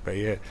 2:30, but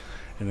yeah,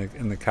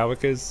 in the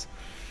Kawakas,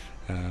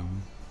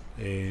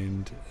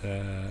 and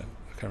I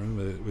can't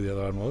remember where the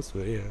other one was,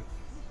 but yeah.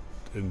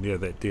 And yeah,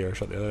 that deer I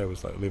shot the other day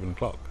was like 11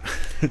 o'clock.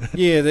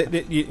 Yeah,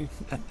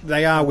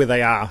 they are where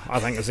they are, I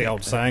think is the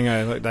old saying.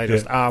 They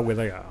just are where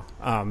they are.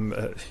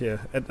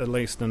 At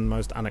least in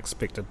most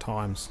unexpected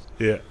times.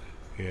 Yeah.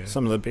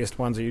 Some of the best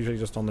ones are usually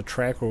just on the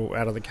track or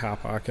out of the car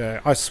park.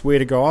 I swear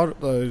to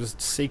God, those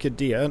Seeker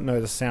deer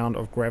know the sound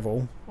of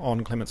gravel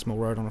on Clements Mill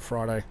Road on a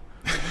Friday.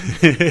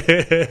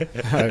 They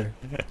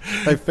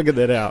figured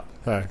that out.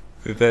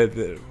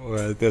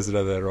 There's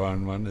another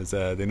Ryan one. Is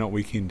they're not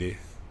weekend deer.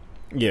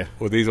 Yeah.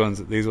 Well, these ones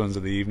are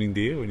the evening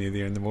deer when you're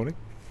there in the morning.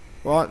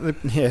 Well,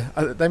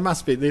 they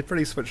must be. They're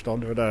pretty switched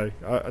on to it, eh?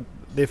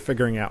 They're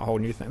figuring out a whole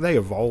new thing. They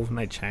evolve and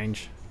they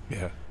change.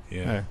 Yeah.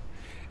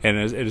 And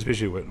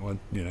especially when,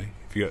 you know,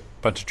 if you got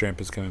a bunch of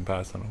trampers coming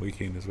past on a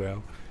weekend as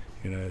well,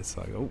 you know, it's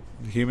like, oh,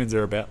 humans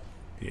are about.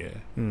 Yeah,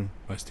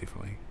 most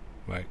definitely.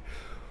 Like,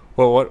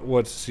 well,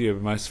 what's your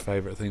most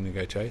favourite thing to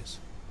go chase?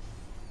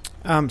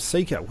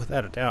 Seeker,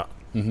 without a doubt.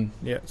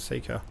 Yeah,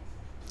 Seeker.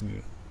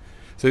 Yeah.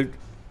 So,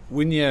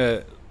 when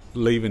you're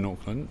leaving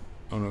Auckland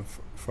on a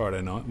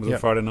Friday night, was it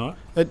Friday night?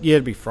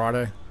 It'd be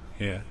Friday.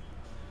 Yeah.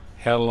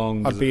 How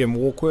long? I'd be in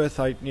Warkworth.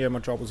 My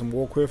job was in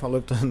Warkworth. I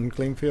lived in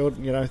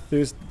Glenfield. You know,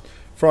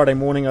 Friday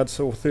morning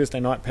Thursday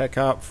night pack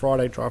up.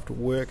 Friday drive to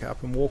work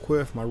up in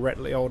Warkworth. My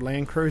rattly old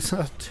Land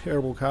Cruiser,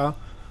 terrible car.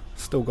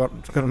 Still got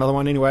another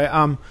one anyway.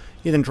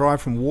 Then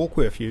drive from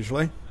Warkworth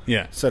usually.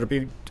 Yeah. So it'd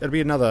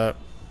be another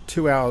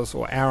 2 hours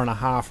or hour and a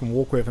half from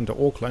Warkworth into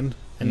Auckland,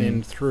 and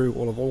then through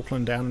all of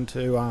Auckland down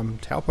into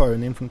Taupo,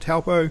 and then from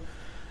Taupo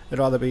it'd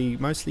either be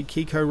mostly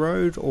Kiko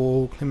Road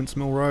or Clements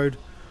Mill Road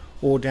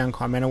or down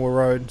Kaimanawa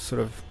Road,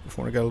 sort of if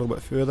you want to go a little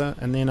bit further,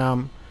 and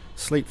then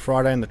sleep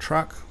Friday in the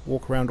truck,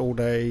 walk around all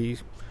day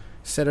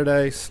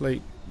Saturday,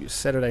 sleep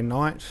Saturday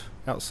night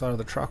outside of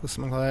the truck or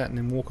something like that, and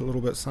then walk a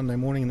little bit Sunday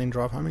morning and then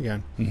drive home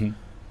again.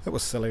 It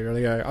was silly,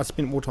 really. I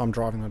spent more time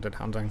driving than I did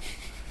hunting.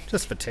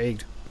 Just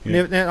fatigued.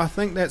 Now, I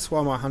think that's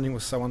why my hunting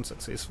was so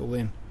unsuccessful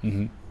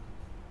then.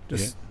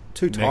 Just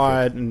too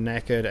tired and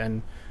knackered,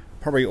 and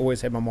probably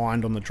always had my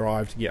mind on the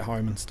drive to get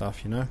home and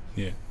stuff, you know?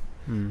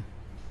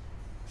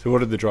 So what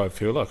did the drive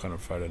feel like on a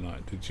Friday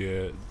night? Did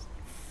you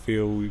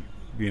feel,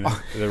 the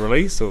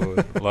release,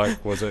 or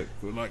like, was it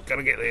like,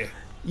 gotta get there?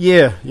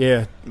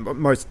 Yeah,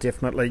 most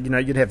definitely.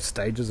 You'd have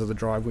stages of the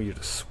drive where you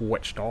just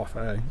switched off,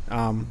 eh?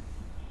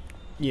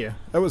 It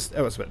was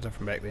a bit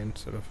different back then,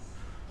 sort of.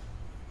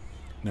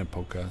 No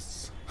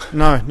podcasts.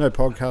 No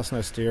podcasts,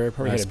 no stereo.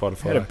 Probably No had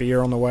Spotify. had a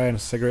beer on the way and a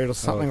cigarette or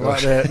something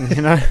like that, and,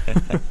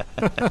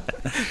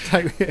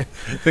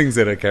 Things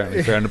that are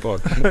currently frowned upon.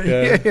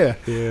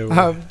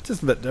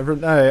 Just a bit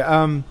different.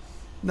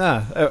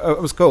 No,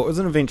 it was cool. It was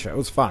an adventure. It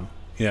was fun.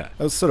 Yeah.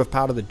 It was sort of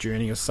part of the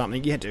journey or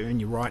something. You had to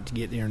earn your right to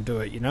get there and do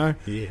it, Yeah,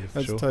 for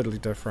It's sure. totally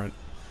different.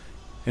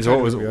 And so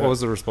what was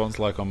the response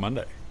like on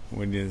Monday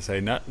when you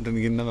say, no,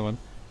 didn't get another one?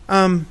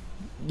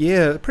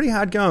 Yeah, pretty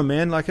hard going,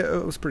 man. Like,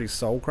 it was pretty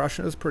soul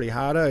crushing. It was pretty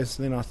hard, eh?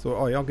 So then I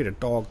thought, I'll get a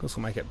dog. This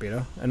will make it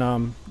better.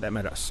 And that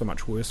made it so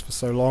much worse for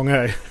so long,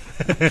 eh?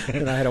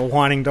 And I had a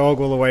whining dog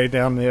all the way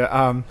down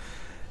there.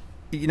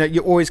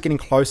 You're always getting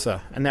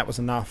closer, and that was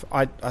enough.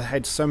 I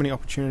had so many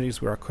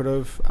opportunities where I could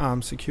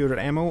have secured an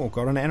animal or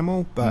got an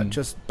animal, but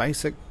just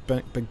basic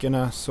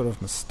beginner sort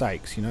of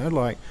mistakes,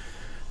 like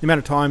the amount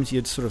of times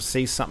you'd sort of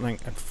see something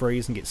and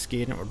freeze and get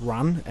scared and it would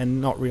run, and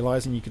not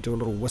realising you could do a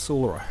little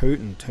whistle or a hoot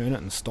and turn it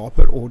and stop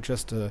it, or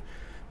just to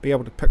be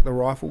able to pick the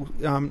rifle.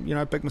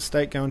 Big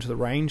mistake going to the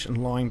range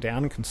and lying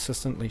down and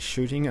consistently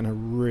shooting in a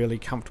really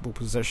comfortable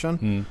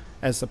position,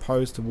 as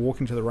opposed to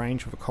walking to the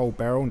range with a cold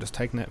barrel and just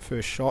taking that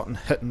first shot and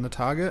hitting the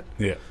target.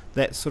 Yeah.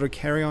 That sort of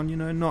carry on,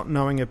 not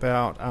knowing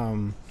about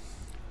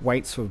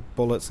weights of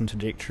bullets and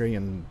trajectory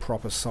and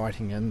proper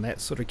sighting and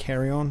that sort of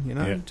carry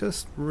on,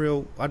 just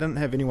real. I didn't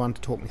have anyone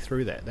to talk me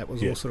through that. That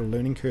was all sort of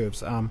learning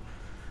curves. And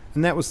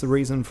that was the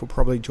reason for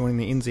probably joining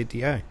the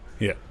NZDA.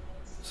 Yeah.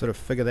 Sort of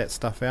figure that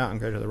stuff out and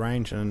go to the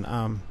range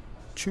and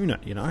tune it,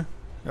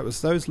 It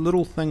was those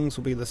little things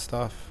will be the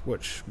stuff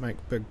which make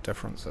big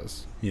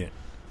differences. Yeah.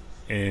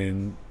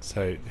 And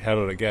so how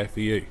did it go for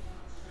you?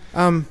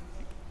 The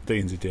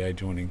NZDA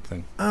joining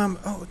thing.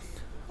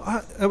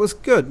 It was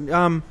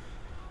good.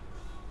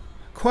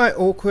 Quite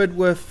awkward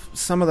with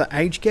some of the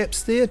age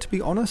gaps there, to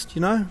be honest,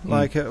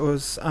 Like, it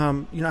was,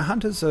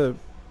 hunters are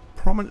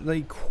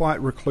prominently quite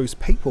recluse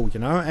people,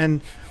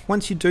 and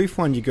once you do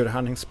find your good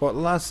hunting spot, the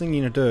last thing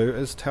you need to do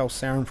is tell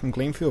Saran from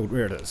Glenfield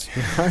where it is,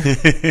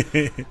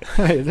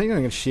 Hey, they're not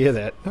going to share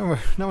that.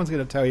 No one's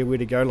going to tell you where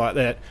to go like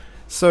that.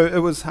 So it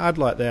was hard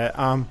like that,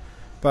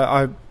 but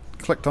I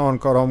got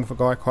on with a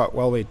guy quite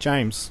well there,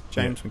 James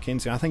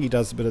McKenzie. I think he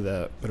does a bit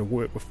of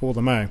work before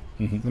the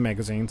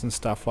magazines and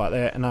stuff like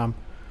that, and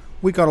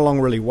we got along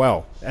really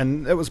well,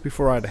 and it was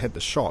before I'd had the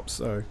shop,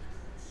 so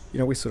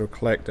we sort of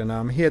clicked,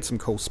 and he had some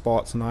cool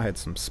spots and I had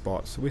some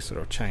spots, so we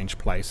sort of changed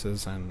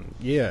places, and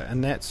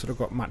that sort of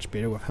got much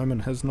better with him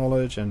and his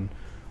knowledge, and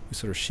we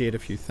sort of shared a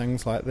few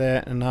things like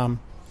that, and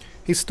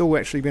he's still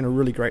actually been a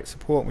really great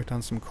support. We've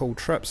done some cool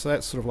trips, so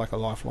that's sort of like a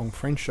lifelong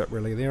friendship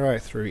really there,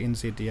 through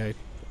NZDA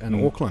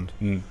in Auckland.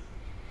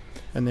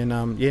 And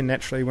then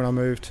naturally when I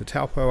moved to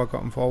Taupo, I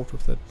got involved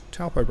with the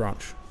Taupo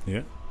branch.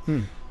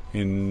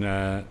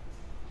 And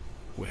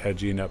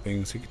how'd you end up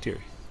being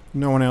secretary?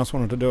 No one else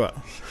wanted to do it.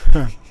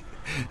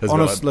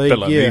 Honestly, a bit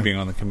like me being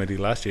on the committee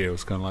last year. It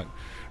was kind of like,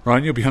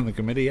 Ryan, you'll be on the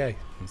committee, eh?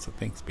 So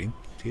thanks, Ben.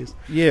 Cheers.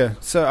 Yeah.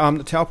 So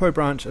the Taupo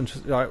branch,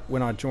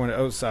 when I joined it,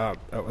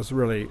 it was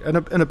really in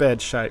a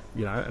bad shape,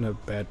 in a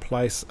bad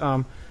place.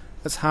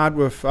 It's hard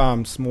with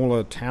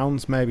smaller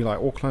towns, maybe like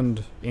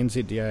Auckland.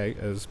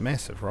 NZDA is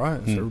massive,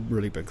 right? It's a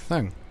really big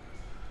thing.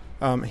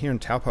 Here in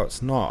Taupo,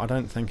 it's not. I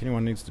don't think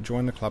anyone needs to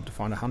join the club to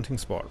find a hunting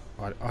spot.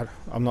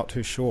 I'm not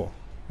too sure.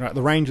 Right,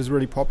 the range is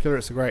really popular.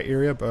 It's a great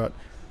area, but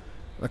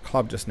the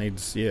club just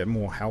needs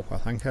more help, I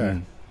think.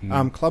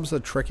 Clubs are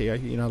tricky.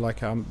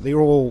 They're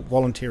all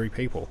voluntary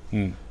people,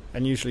 and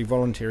usually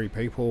voluntary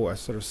people are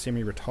sort of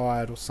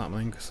semi-retired or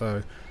something.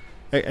 So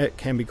it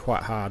can be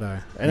quite hard,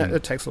 and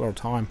it takes a lot of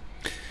time.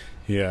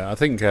 Yeah, I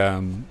think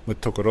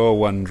with Tokoroa,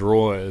 one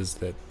draw is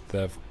that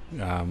they've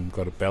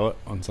got a ballot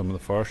on some of the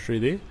forestry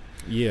there.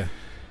 Yeah.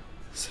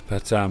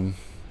 But I've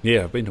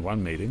been to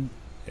one meeting,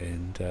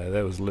 and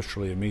that was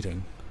literally a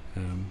meeting.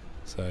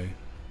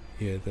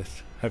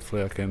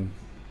 Hopefully I can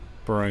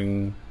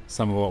bring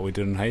some of what we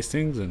did in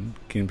Hastings and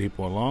getting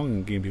people along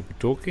and getting people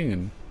talking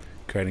and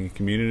creating a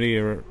community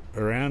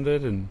around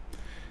it, and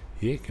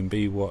it can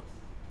be what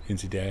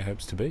NZDA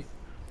hopes to be.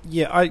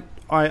 Yeah,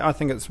 I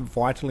think it's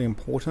vitally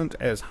important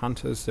as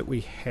hunters that we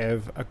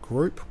have a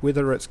group,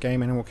 whether it's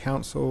Game Animal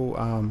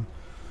Council,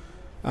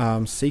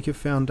 Seeker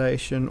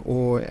Foundation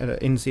or at a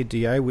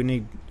NZDA,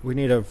 we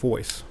need a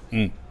voice.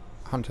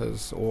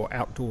 Hunters or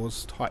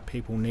outdoors type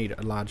people need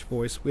a large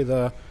voice.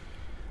 Whether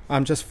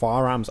just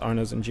firearms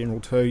owners in general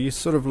too, you're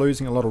sort of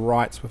losing a lot of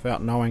rights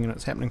without knowing, and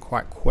it's happening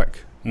quite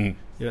quick. You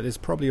know, there's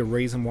probably a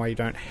reason why you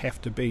don't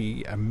have to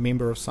be a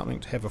member of something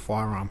to have a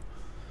firearm.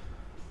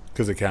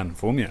 Because they can't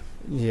inform you.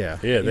 Yeah.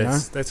 Yeah,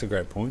 that's a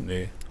great point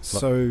there.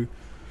 So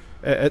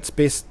it's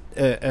best,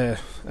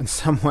 in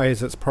some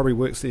ways, it probably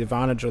works to the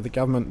advantage of the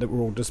government that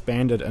we're all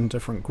disbanded in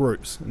different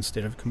groups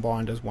instead of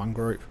combined as one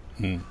group.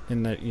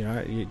 In that, you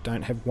know, you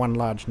don't have one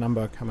large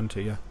number coming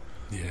to you.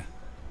 Yeah.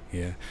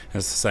 And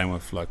it's the same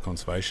with like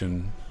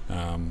conservation.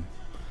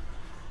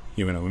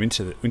 When I went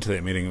to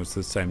that meeting, it was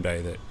the same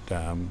day that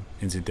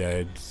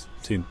NZDA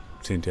had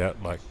sent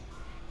out, like,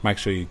 make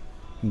sure you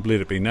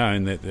let it be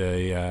known that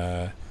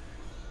the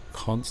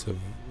what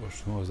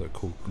was it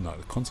called? No,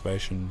 the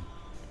Conservation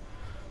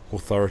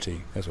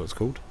Authority, that's what it's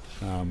called,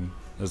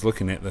 is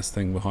looking at this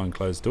thing behind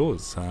closed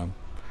doors.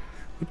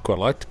 We'd quite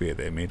like to be at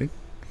that meeting.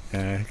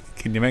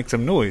 Can you make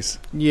some noise?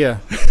 Yeah.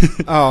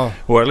 Oh.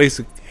 Or at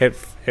least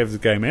have the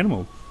Game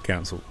Animal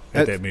Council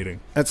at that meeting.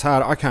 It's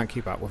hard. I can't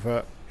keep up with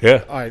it.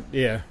 Yeah.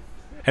 Yeah.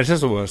 And it's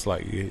just almost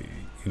like, you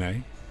know,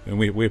 and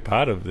we're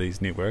part of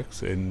these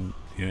networks, and,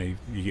 you know,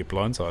 you get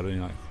blindsided and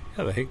you're like,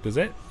 how the heck does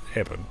that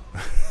happen?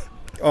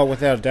 Oh,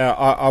 without a doubt.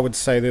 I would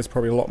say there's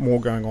probably a lot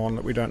more going on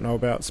that we don't know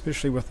about,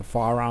 especially with the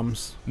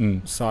firearms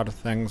side of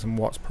things and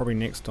what's probably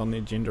next on the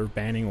agenda of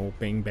banning or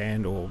being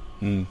banned or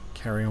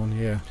carry on,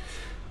 yeah.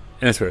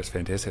 And that's where it's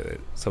fantastic that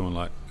someone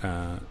like,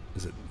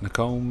 is it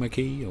Nicole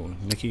McKee or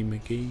Nikki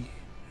McKee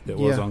that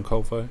was on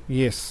Colfo?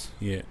 Yes.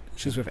 Yeah.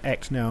 She's with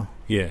ACT now.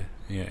 Yeah,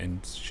 and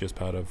she's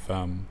part of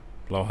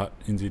Lower Hutt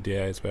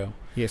NZDA as well.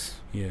 Yes.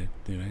 Yeah,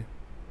 you know,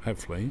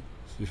 hopefully,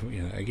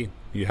 you know, again,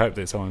 you hope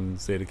that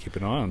someone's there to keep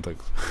an eye on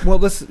things. Well,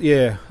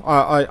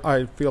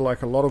 I feel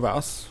like a lot of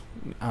us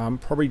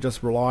probably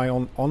just rely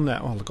on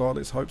that. Oh, God,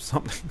 let's hope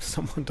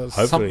someone does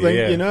something,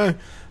 you know.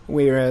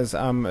 Whereas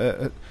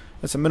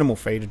it's a minimal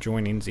fee to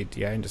join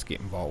NZDA and just get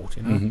involved,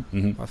 you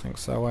know. I think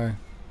so.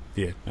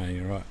 Yeah, no,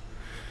 you're right.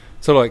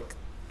 So, like,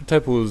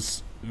 Taupo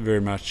was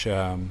very much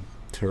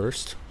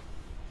tourist.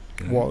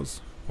 You know,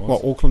 was.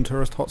 What, Auckland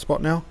tourist hotspot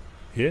now?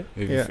 Yeah.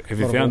 Have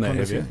you found that?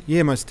 Have you?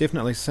 Yeah, most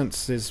definitely.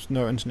 Since there's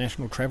no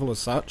international travel as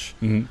such,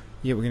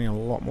 yeah, we're getting a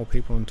lot more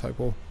people in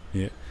Taupo.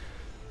 Yeah.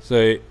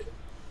 So,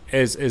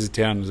 as a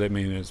town, does that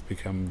mean it's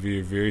become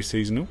very, very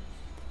seasonal,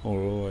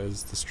 or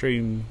has the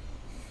stream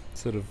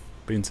sort of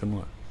been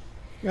similar?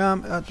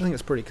 I think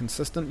it's pretty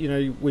consistent. You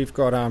know, we've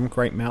got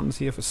great mountains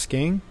here for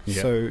skiing.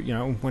 Yeah. So, you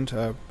know,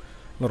 winter,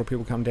 a lot of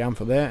people come down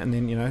for that. And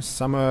then, you know,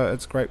 summer,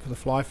 it's great for the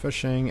fly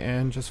fishing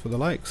and just for the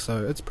lakes.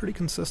 So it's pretty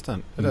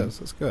consistent. It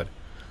is. It's good.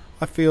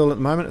 I feel at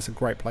the moment it's a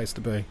great place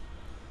to be.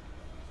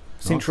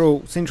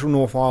 Central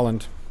North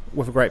Island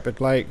with a great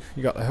big lake.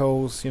 You got the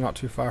hills. You're not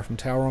too far from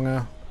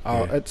Tauranga.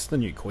 It's the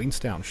new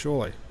Queenstown,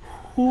 surely.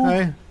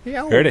 Hey,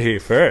 heard it here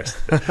first.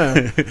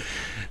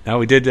 Now,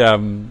 we did,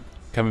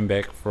 coming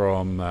back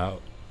from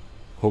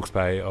Hawke's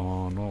Bay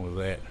on, what was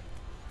that?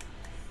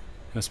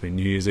 Must have been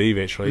New Year's Eve,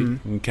 actually.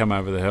 We come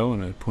over the hill,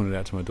 and I pointed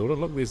out to my daughter,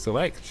 look, there's the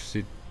lake. She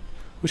said,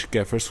 we should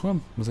go for a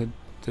swim. I said,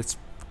 that's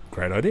a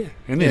great idea.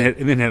 And then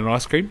had an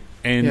ice cream.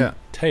 And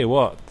tell you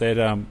what, that,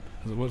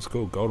 what's it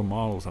called? Golden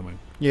Mile or something.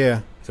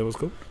 Yeah. Is that what it's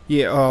called?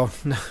 Yeah,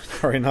 no,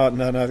 sorry, no,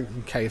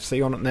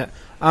 KFC on it and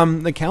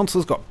that. The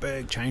council's got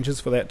big changes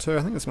for that too.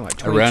 I think it's been like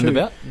 22. A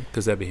roundabout?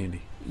 Because that'd be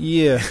handy.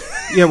 Yeah.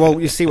 Yeah, well,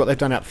 you see what they've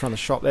done out front of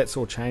the shop. That's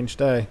all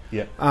changed, eh?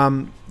 Yeah.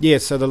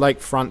 So the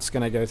lakefront's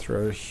going to go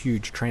through a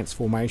huge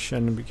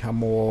transformation and become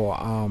more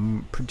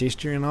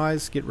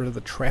pedestrianised, get rid of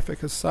the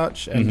traffic as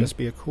such, and just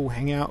be a cool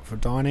hangout for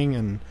dining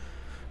and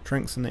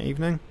drinks in the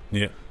evening.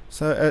 Yeah.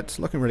 So it's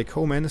looking really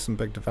cool, man. There's some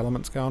big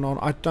developments going on.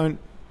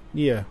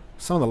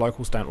 Some of the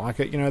locals don't like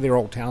it. You know, their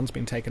old town's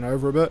been taken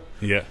over a bit.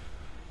 Yeah.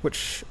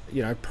 Which,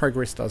 you know,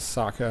 progress does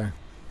suck, eh?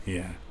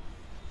 Yeah.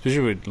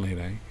 Especially with, you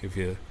know, if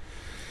you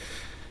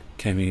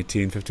came here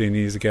 10, 15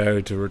 years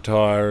ago to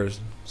retire, a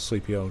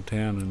sleepy old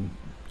town, and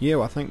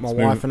I think my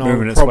wife and I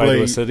were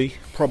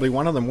probably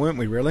one of them, weren't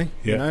we, really?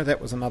 Yeah. You know, that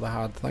was another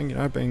hard thing, you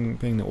know, being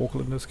the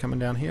Aucklanders coming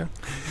down here.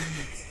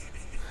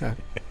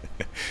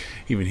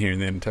 Even hearing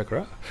that in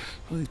Takara.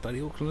 Oh, these bloody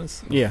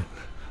Aucklanders. Yeah.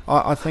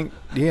 I think,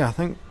 I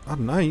don't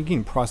know, you're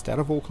getting priced out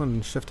of Auckland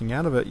and shifting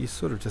out of it. You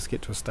sort of just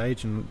get to a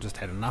stage and just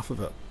had enough of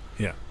it.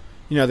 Yeah.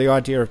 You know, the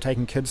idea of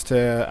taking kids to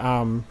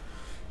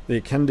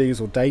their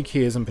kindies or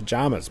daycares in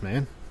pyjamas,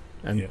 man,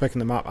 and picking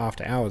them up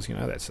after hours, you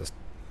know, that's just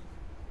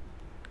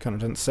kind of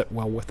didn't sit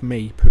well with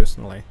me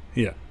personally.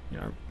 Yeah. You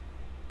know,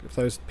 if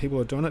those people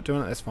are doing it,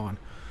 that's fine.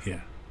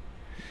 Yeah.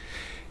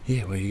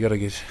 Yeah, well, you gotta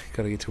get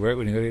to work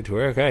when you gotta get to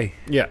work, eh?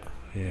 Yeah.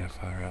 Yeah,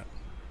 far out.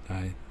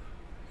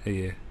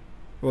 Yeah.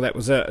 Well, that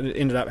was it. It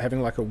ended up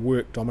having like a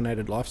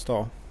work-dominated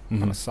lifestyle.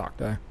 Kind of sucked,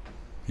 eh?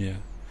 Yeah.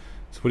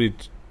 So, what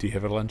do you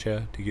have a lunch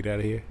hour to get out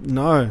of here?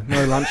 No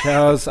lunch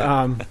hours.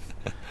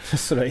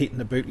 Just sort of eating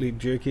the bootleg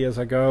jerky as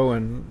I go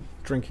and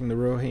drinking the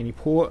Ruahine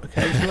port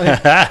occasionally.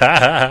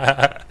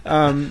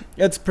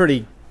 It's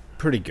pretty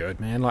pretty good,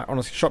 man. Like,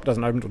 honestly, shop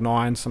doesn't open till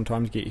 9.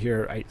 Sometimes you get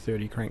here at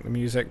 8:30, crank the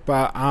music.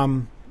 But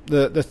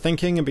the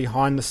thinking and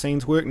behind the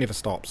scenes work never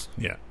stops.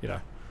 Yeah. You know,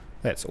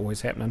 that's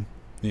always happening.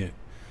 Yeah.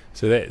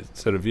 So that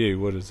sort of view,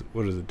 what does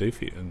it do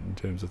for you in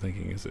terms of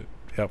thinking? Is it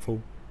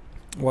helpful?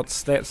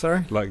 What's that,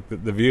 sorry? Like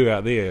the view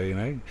out there, you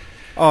know?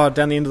 Oh,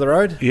 down the end of the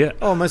road? Yeah.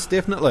 Oh, most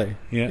definitely.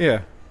 Yeah.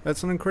 Yeah.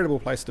 That's an incredible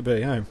place to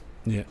be, eh?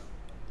 Yeah.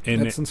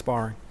 And it's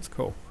inspiring. It's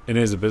cool. And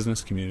as a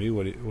business community,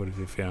 what have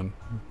you found?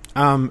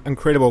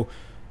 Incredible.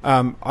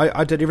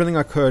 I did everything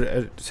I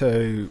could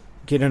to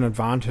get an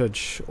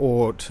advantage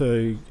or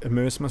to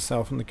immerse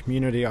myself in the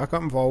community. I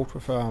got involved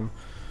with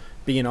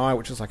BNI,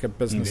 which is like a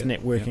business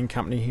networking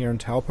company here in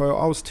Taupo.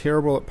 I was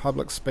terrible at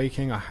public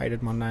speaking. I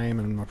hated my name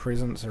and my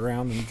presence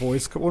around and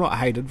voice. Well, not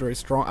hated, very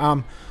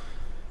strong.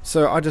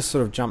 So I just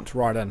sort of jumped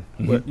right in,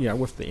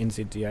 with the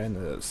NZDA and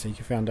the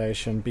Seeker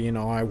Foundation,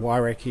 BNI,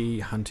 Wairaki,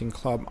 Hunting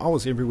Club. I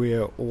was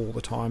everywhere all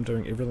the time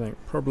doing everything,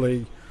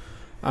 probably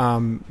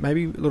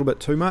maybe a little bit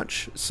too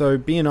much. So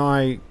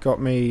BNI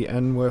got me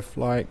in with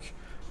like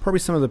probably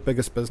some of the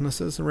biggest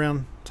businesses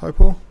around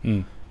Taupo.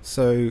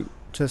 So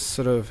just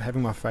sort of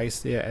having my face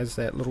there as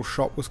that little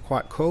shop was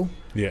quite cool.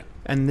 Yeah.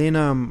 And then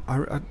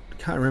I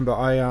can't remember,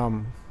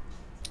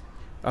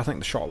 I think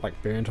the shop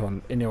like burnt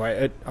on.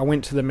 Anyway, I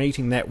went to the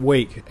meeting that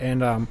week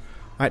and I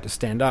had to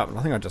stand up and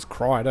I think I just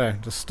cried.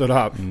 Just stood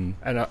up and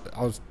I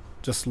was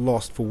just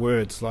lost for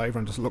words. Like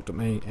everyone just looked at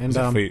me and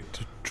to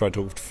try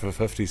to talk for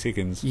 50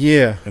 seconds.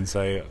 Yeah. And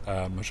say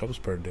my shop's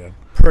burned down.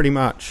 Pretty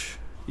much.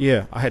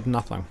 Yeah, I had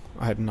nothing.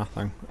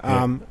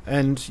 Yeah.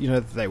 And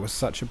they were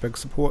such a big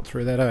support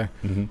through that.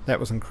 That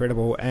was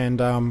incredible.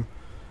 And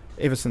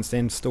ever since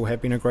then, still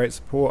have been a great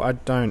support. I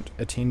don't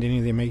attend any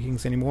of their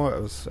meetings anymore.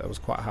 It was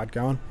quite hard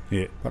going.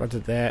 Yeah. But I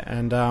did that,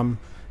 and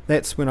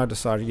that's when I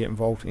decided to get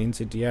involved in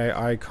NZDA.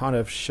 I kind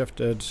of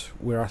shifted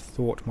where I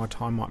thought my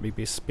time might be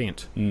best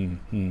spent. And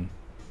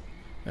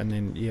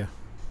then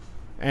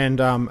and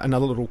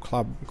another little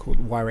club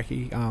called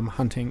Wairaki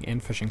Hunting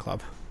and Fishing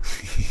Club.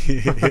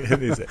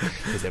 There's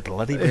that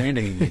bloody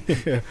branding.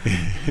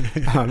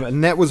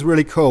 And that was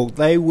really cool.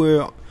 They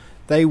were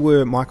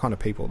my kind of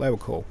people. They were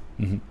cool.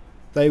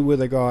 They were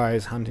the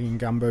guys hunting in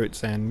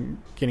gumboots and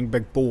getting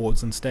big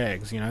boards and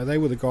stags. They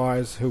were the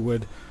guys who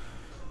would,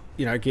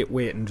 get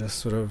wet and just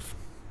sort of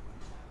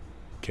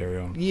carry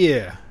on.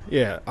 Yeah.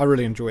 I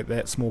really enjoyed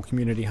that small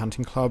community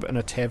hunting club in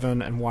a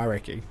tavern in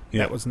Wairaki.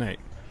 Yeah. That was neat.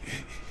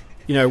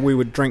 We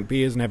would drink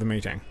beers and have a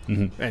meeting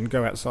and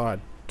go outside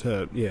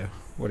to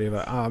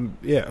whatever.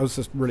 It was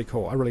just really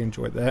cool. I really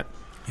enjoyed that.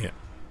 Yeah,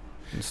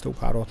 and still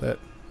part of that.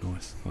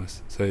 Nice.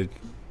 So,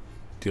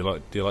 do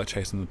you like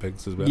chasing the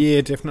pigs as well? Yeah,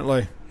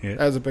 definitely. Yeah,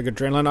 that was a big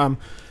adrenaline.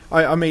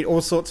 I meet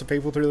all sorts of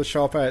people through the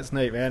shop. It's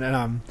neat, man. And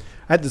I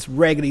had this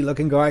raggedy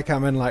looking guy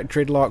come in, like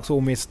dreadlocks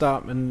all messed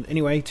up. And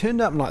anyway, he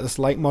turned up in like this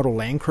late model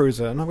Land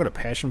Cruiser, and I've got a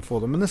passion for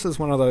them. And this is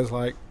one of those,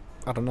 like,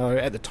 I don't know,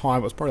 at the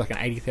time it was probably like an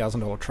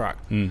 $80,000 truck.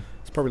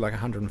 It's probably like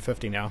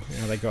 $150 now.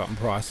 They go up in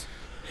price.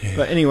 Yeah.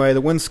 But anyway,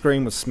 the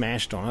windscreen was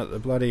smashed on it. The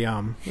bloody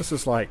this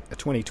is like a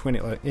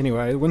 2020.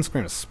 Anyway, the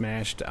windscreen was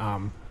smashed.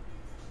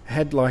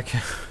 Had like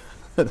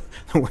the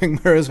wing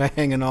mirrors were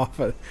hanging off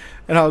it,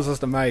 and I was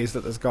just amazed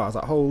at this guy. I was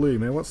like, "Holy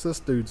man, what's this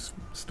dude's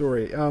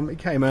story?" He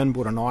came in,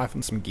 bought a knife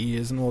and some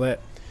gears and all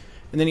that,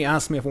 and then he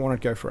asked me if I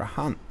wanted to go for a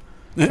hunt,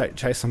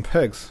 chase some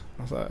pigs.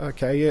 I was like,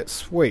 "Okay, yeah,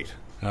 sweet."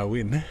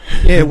 Win.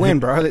 Yeah, win,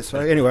 bro. Let's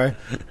anyway,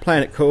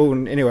 playing it cool,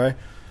 and anyway.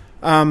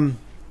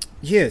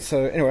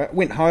 So anyway, I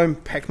went home,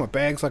 packed my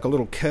bags like a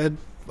little kid.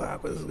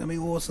 Fuck, this is going to be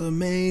awesome,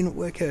 man,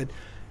 wicked.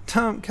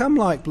 Come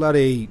like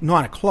bloody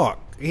 9 o'clock.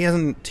 He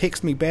hasn't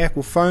texted me back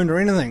or phoned or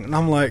anything. And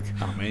I'm like,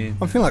 oh man,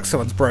 I feel like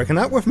someone's broken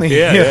up with me.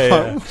 Yeah.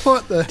 Like,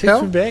 what the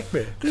hell? Text me back,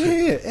 man.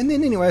 Yeah, and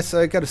then anyway, so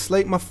I go to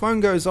sleep. My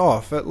phone goes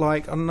off at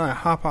like, I don't know,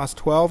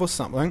 12:30 or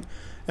something.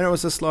 And it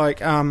was just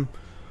like,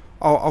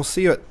 I'll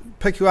see you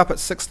pick you up at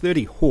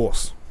 6:30,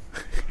 horse.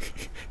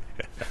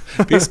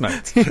 Best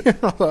mates.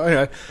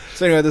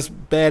 So anyway, this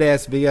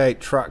badass V8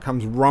 truck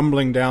comes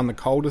rumbling down the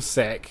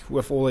cul-de-sac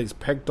with all these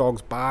pig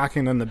dogs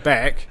barking in the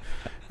back,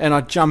 and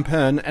I jump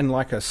in and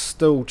like a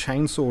steel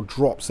chainsaw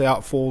drops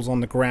out, falls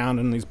on the ground,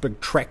 and these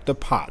big tractor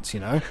parts,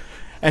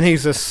 and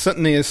he's just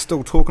sitting there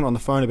still talking on the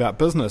phone about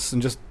business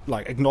and just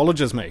like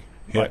acknowledges me.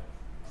 Like,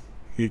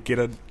 you get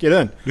in.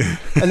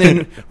 And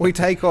then we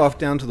take off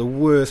down to the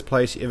worst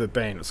place you've ever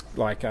been. It's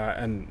like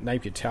in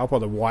Napier Taupo,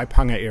 the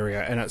Waipunga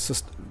area, and it's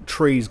just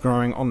trees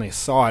growing on their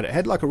side. It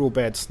had like a real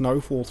bad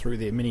snowfall through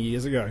there many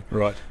years ago.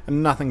 Right.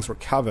 And nothing's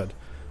recovered.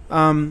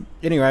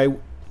 Anyway,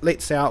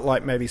 lets out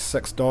like maybe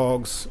 6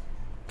 dogs.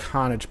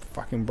 Carnage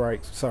fucking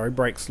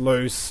breaks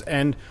loose.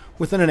 And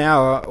within an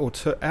hour or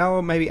 2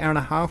 hour, maybe hour and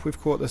a half, we've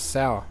caught this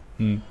sow.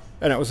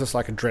 And it was just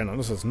like adrenaline.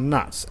 This is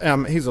nuts.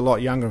 He's a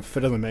lot younger and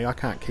fitter than me. I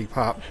can't keep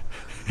up.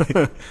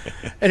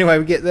 Anyway,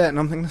 we get that, and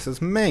I'm thinking, this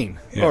is mean.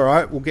 Yeah. All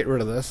right, we'll get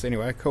rid of this.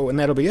 Anyway, cool. And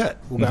that'll be it.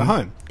 We'll go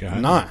home.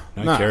 No.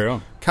 Carry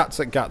on. Cuts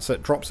it, guts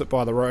it, drops it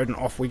by the road, and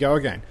off we go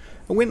again.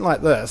 It went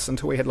like this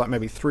until we had like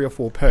maybe 3 or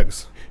 4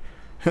 pigs.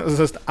 It was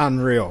just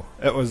unreal.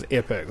 It was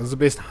epic. It was the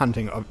best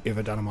hunting I've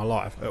ever done in my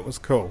life. It was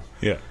cool.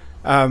 Yeah.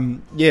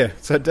 Yeah,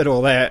 so did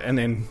all that, and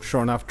then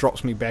sure enough,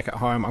 drops me back at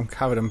home. I'm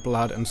covered in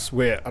blood and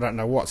sweat. I don't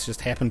know what's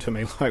just happened to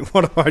me. Like,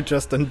 what have I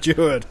just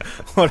endured?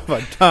 What have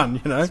I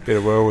done, you know? It's been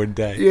a whirlwind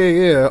day.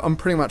 Yeah, I'm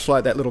pretty much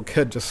like that little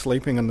kid just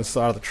sleeping in the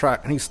side of the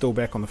truck, and he's still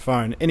back on the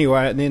phone.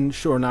 Anyway, and then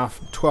sure enough,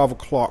 12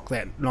 o'clock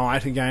that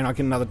night again, I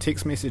get another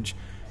text message.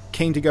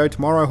 Keen to go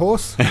tomorrow,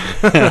 horse? Hey.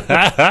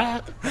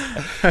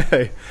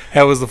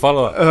 How was the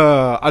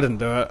follow-up? I didn't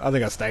do it. I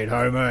think I stayed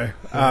home,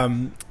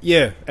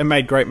 Yeah, and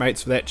made great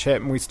mates for that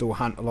chap, and we still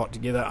hunt a lot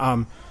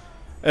together.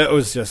 It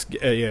was just,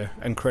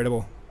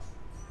 incredible.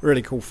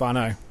 Really cool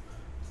fun,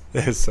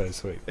 That's so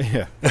sweet.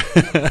 Yeah.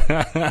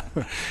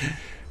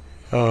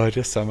 Oh,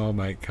 just some old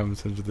mate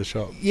comes into the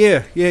shop.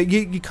 Yeah,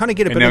 you kind of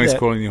get a bit of that. And now he's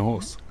calling you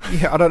horse.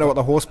 Yeah, I don't know what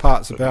the horse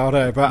part's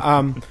about,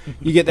 but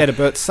you get that a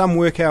bit. Some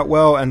work out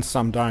well and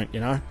some don't,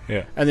 you know?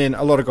 Yeah. And then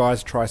a lot of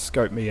guys try to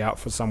scope me out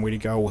for somewhere to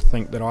go or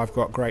think that I've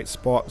got great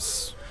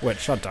spots,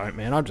 which I don't,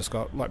 man. I've just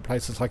got like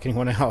places like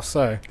anyone else,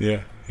 so.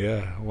 Yeah.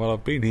 Well,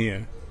 I've been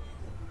here.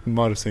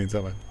 Might have seen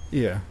something.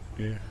 Yeah.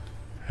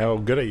 How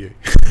good are you?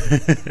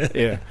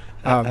 Yeah.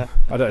 I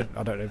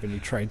don't have any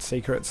trade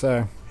secrets,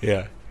 so.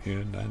 Yeah,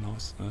 no,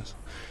 nice.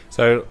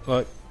 So,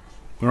 like,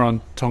 we're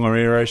on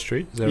Tongariro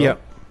Street, is that right?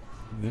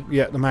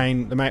 Yeah, the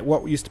main,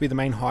 what used to be the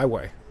main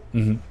highway.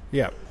 Mm-hmm.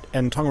 Yeah,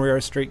 and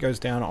Tongariro Street goes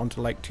down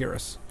onto Lake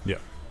Terrace. Yeah.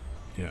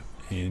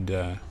 And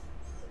where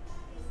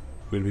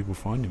do people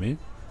find you, man?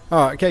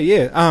 Oh, okay,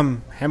 yeah.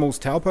 Hamills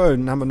Taupo,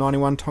 number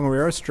 91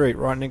 Tongariro Street,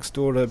 right next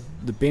door to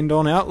the Bend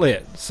On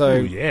Outlet. So,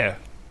 ooh, yeah.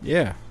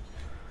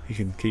 You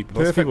can keep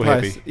lots of perfect people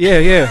place. happy.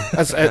 Yeah.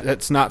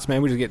 It's nuts,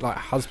 man. We just get like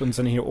husbands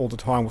in here all the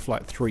time with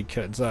like 3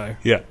 kids, though.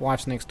 Yeah.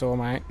 Wife's next door,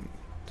 mate.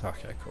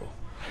 Okay, cool.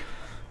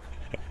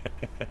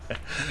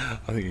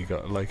 I think you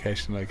got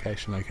location.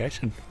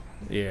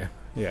 Yeah,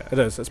 it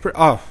is. It's pretty.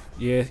 Oh,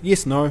 yeah.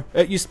 Yes, no.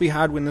 It used to be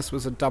hard when this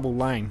was a double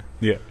lane.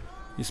 Yeah. It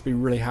used to be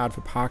really hard for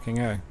parking,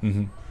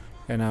 Mm-hmm.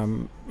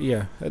 And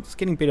it's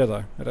getting better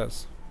though. It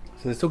is.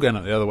 So they're still going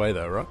up the other way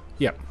though, right?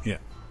 Yep. Yeah.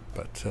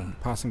 But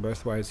Passing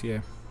both ways,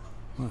 yeah.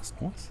 nice.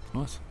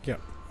 Yep.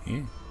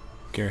 Yeah.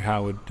 Gary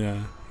Harwood,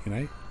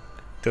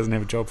 doesn't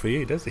have a job for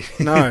you, does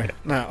he? No.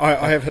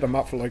 I have hit him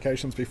up for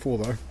locations before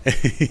though.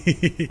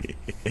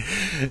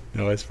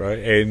 Nice, bro.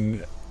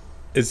 And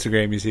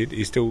Instagram, you said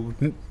he's still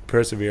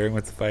persevering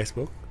with the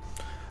Facebook.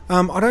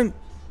 I don't.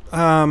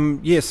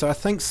 So I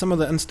think some of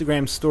the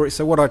Instagram stories.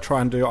 So what I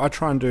try and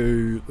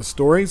do the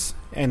stories,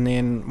 and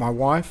then my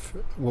wife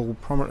will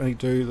prominently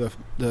do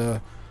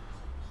the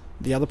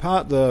other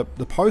part, the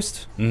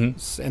post,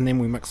 and then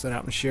we mix it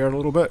up and share it a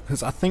little bit,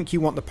 because I think you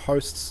want the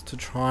posts to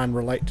try and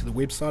relate to the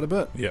website a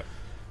bit. Yeah.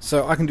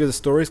 So I can do the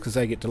stories because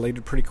they get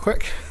deleted pretty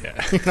quick.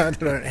 Yeah. They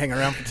don't hang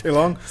around for too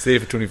long. See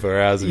it for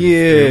 24 hours. And yeah.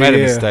 If you made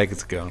a mistake,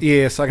 it's gone.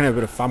 Yeah, so I can have a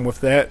bit of fun with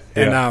that.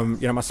 Yeah.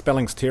 And, my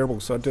spelling's terrible,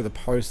 so I do the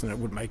post and it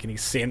wouldn't make any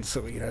sense.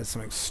 So,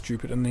 something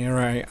stupid in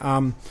there,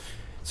 So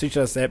she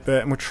does that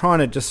bit, and we're trying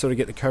to just sort of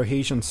get the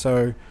cohesion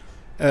so,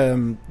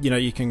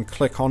 you can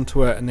click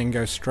onto it and then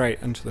go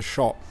straight into the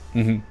shop.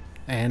 Mm-hmm.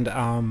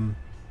 And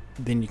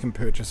then you can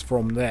purchase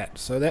from that.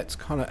 So that's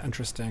kind of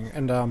interesting.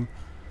 And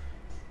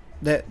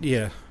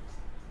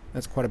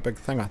that's quite a big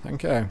thing, I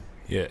think. Yeah,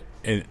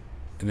 and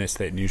that's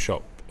that new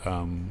shop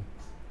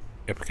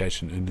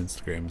application in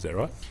Instagram, is that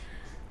right?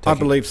 I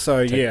believe so,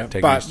 yeah.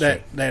 But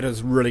that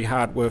is really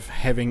hard with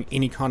having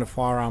any kind of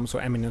firearms or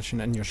ammunition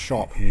in your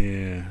shop.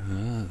 Yeah.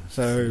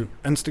 So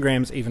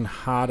Instagram's even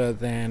harder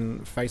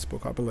than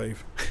Facebook, I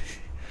believe.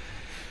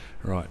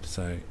 Right,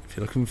 so if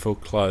you're looking for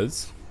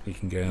clothes, you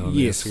can go on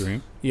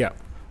Instagram. Yeah.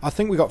 I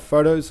think we got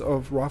photos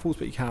of rifles,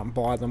 but you can't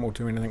buy them or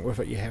do anything with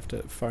it. You have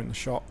to phone the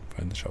shop.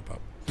 Phone the shop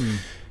up.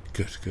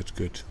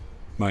 Good.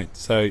 Mate,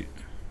 so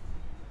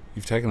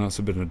you've taken us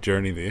a bit of a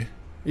journey there.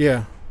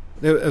 Yeah.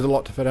 There's a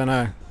lot to fit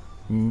in,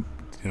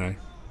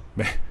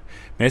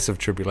 Massive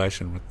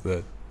tribulation with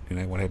the,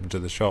 what happened to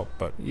the shop,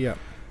 but yeah.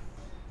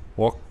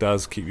 What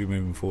does keep you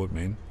moving forward,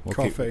 man?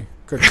 Coffee.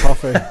 Good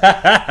coffee.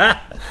 I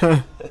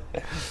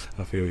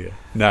feel you.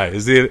 No,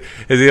 is there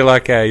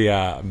like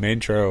a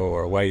mantra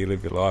or a way you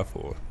live your life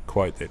or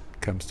quote that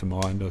comes to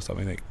mind or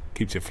something that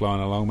keeps you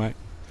flowing along, mate?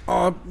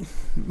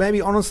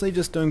 Maybe honestly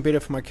just doing better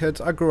for my kids.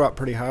 I grew up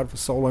pretty hard for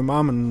solo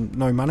mum and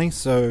no money,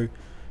 so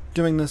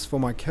doing this for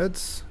my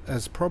kids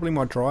is probably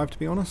my drive, to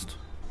be honest.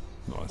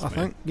 Nice, I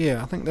think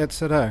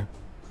that's it,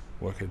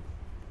 Wicked.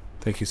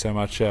 Thank you so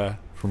much for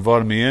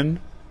inviting me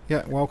in.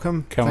 Yeah,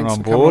 welcome. Thanks on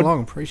for board. Coming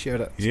along.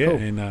 Appreciate it. It's cool.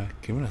 And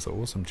giving us an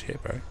awesome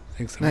chat, bro.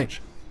 Thanks so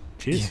much.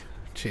 Cheers. Yeah.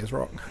 Cheers,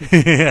 rock.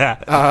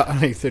 Yeah.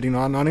 Only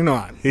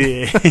 $39.99.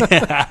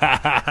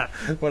 Yeah.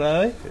 What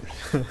are they?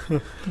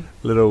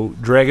 Little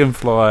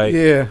dragonfly.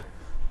 Yeah.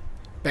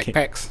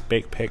 Backpacks.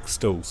 Backpack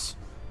stools.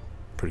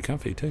 Pretty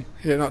comfy too.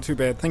 Yeah, not too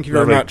bad. Thank you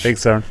very much.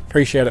 Thanks, Saran.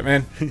 Appreciate it,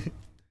 man.